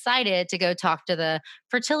real excited to go talk to the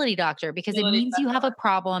fertility doctor, because it means you have a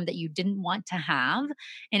problem that you didn't want to have.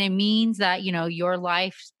 And it means that, your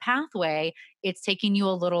life pathway, it's taking you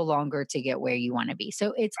a little longer to get where you want to be.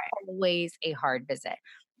 So it's always a hard visit.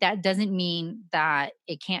 That doesn't mean that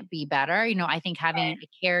it can't be better. I think having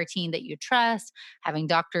a care team that you trust, having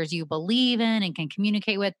doctors you believe in and can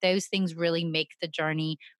communicate with, those things really make the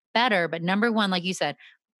journey better. But number one, like you said,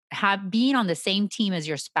 being on the same team as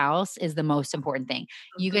your spouse is the most important thing.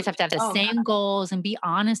 You guys have to have the same goals and be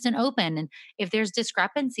honest and open. And if there's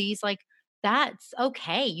discrepancies, that's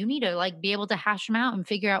okay. You need to be able to hash them out and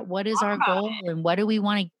figure out what is our goal and what do we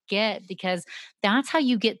want to get, because that's how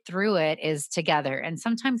you get through it, is together. And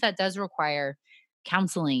sometimes that does require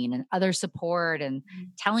counseling and other support and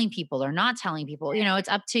telling people or not telling people. It's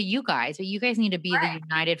up to you guys, but you guys need to be the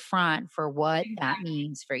united front for what that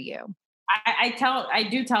means for you. I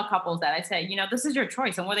do tell couples that, I say, this is your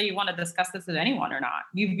choice, and whether you want to discuss this with anyone or not,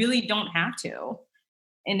 you really don't have to.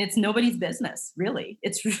 And it's nobody's business, really.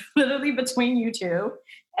 It's literally between you two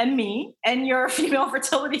and me and your female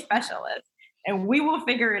fertility specialist, and we will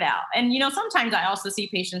figure it out. And, sometimes I also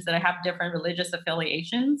see patients that have different religious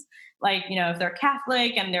affiliations, like, if they're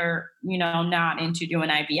Catholic and they're, not into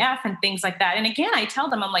doing IVF and things like that. And again, I tell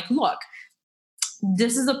them, I'm like, look,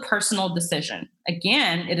 this is a personal decision.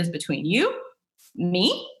 Again, it is between you,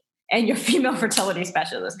 me, and your female fertility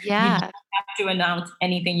specialist. Yeah. You don't have to announce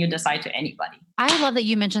anything you decide to anybody. I love that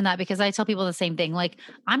you mentioned that, because I tell people the same thing. Like,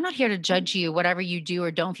 I'm not here to judge you, whatever you do or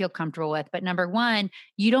don't feel comfortable with. But number one,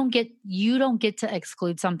 you don't get to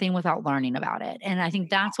exclude something without learning about it. And I think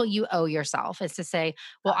that's what you owe yourself, is to say,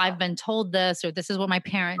 well, I've been told this, or this is what my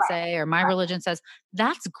parents say, or my religion says.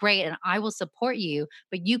 That's great. And I will support you,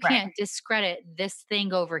 but you can't discredit this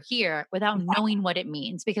thing over here without knowing what it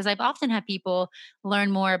means. Because I've often had people learn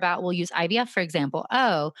more about, we'll use IVF, for example.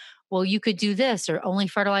 Oh, well, you could do this, or only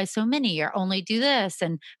fertilize so many, or only do this.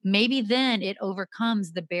 And maybe then it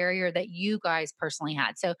overcomes the barrier that you guys personally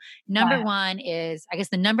had. So number one is, I guess,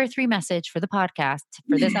 the number 3 message for the podcast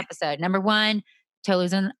for this episode. Number 1,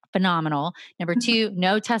 Tolu's phenomenal. Number 2,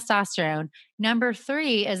 no testosterone. Number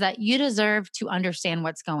 3 is that you deserve to understand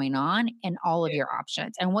what's going on and all of your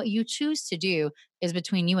options. And what you choose to do is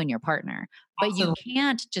between you and your partner. But you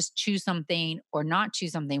can't just choose something or not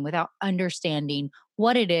choose something without understanding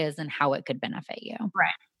what it is and how it could benefit you.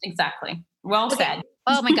 Right. Exactly. Well said.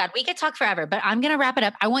 Oh my God, we could talk forever, but I'm going to wrap it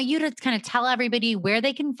up. I want you to kind of tell everybody where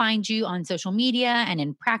they can find you on social media and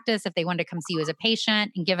in practice if they want to come see you as a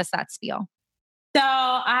patient, and give us that spiel. So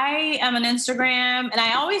I am on Instagram, and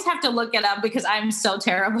I always have to look it up because I'm so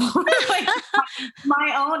terrible. Like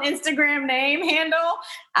my own Instagram name handle.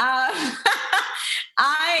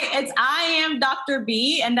 I am Dr.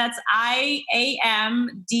 B, and that's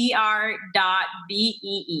IAMDR.BEE.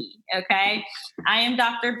 Okay. I am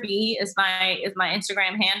Dr. B is my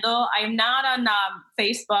Instagram handle. I am not on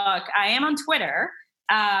Facebook. I am on Twitter.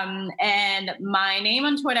 And my name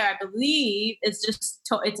on Twitter, I believe, is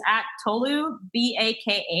it's at Tolu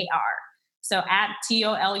BAKAR. So at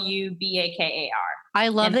TOLUBAKAR. I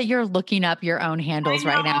love that you're looking up your own handles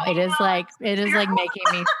right now. It is like making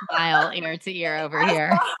me smile ear to ear over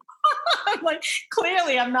here. I'm like,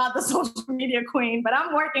 clearly I'm not the social media queen, but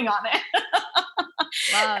I'm working on it.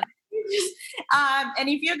 Wow. And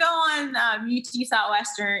if you go on UT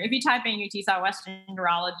Southwestern, if you type in UT Southwestern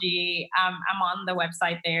Urology, I'm on the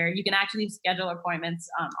website there. You can actually schedule appointments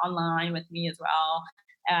online with me as well.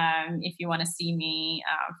 If you want to see me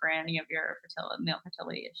for any of your male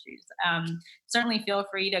fertility issues. Certainly feel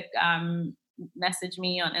free to message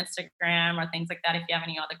me on Instagram or things like that if you have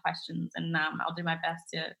any other questions, and I'll do my best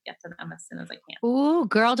to get to them as soon as I can. Ooh,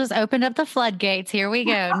 girl just opened up the floodgates. Here we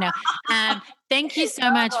go. No, thank you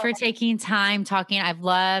so much for taking time talking. I've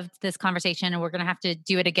loved this conversation, and we're going to have to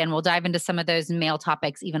do it again. We'll dive into some of those male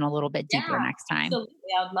topics even a little bit deeper next time. Absolutely.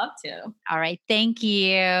 I would love to. All right. Thank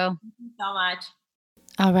you. Thank you so much.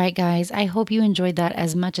 All right, guys. I hope you enjoyed that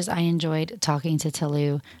as much as I enjoyed talking to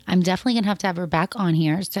Tolu. I'm definitely going to have her back on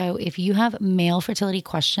here. So if you have male fertility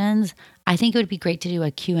questions, I think it would be great to do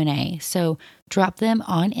a Q&A. So drop them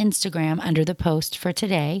on Instagram under the post for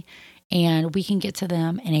today, and we can get to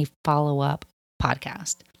them in a follow-up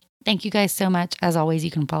podcast. Thank you guys so much. As always,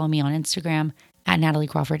 you can follow me on Instagram at Natalie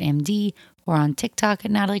Crawford MD or on TikTok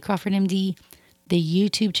at Natalie Crawford MD. The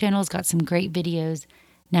YouTube channel's got some great videos,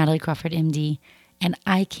 Natalie Crawford MD. And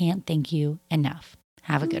I can't thank you enough.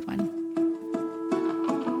 Have a good one.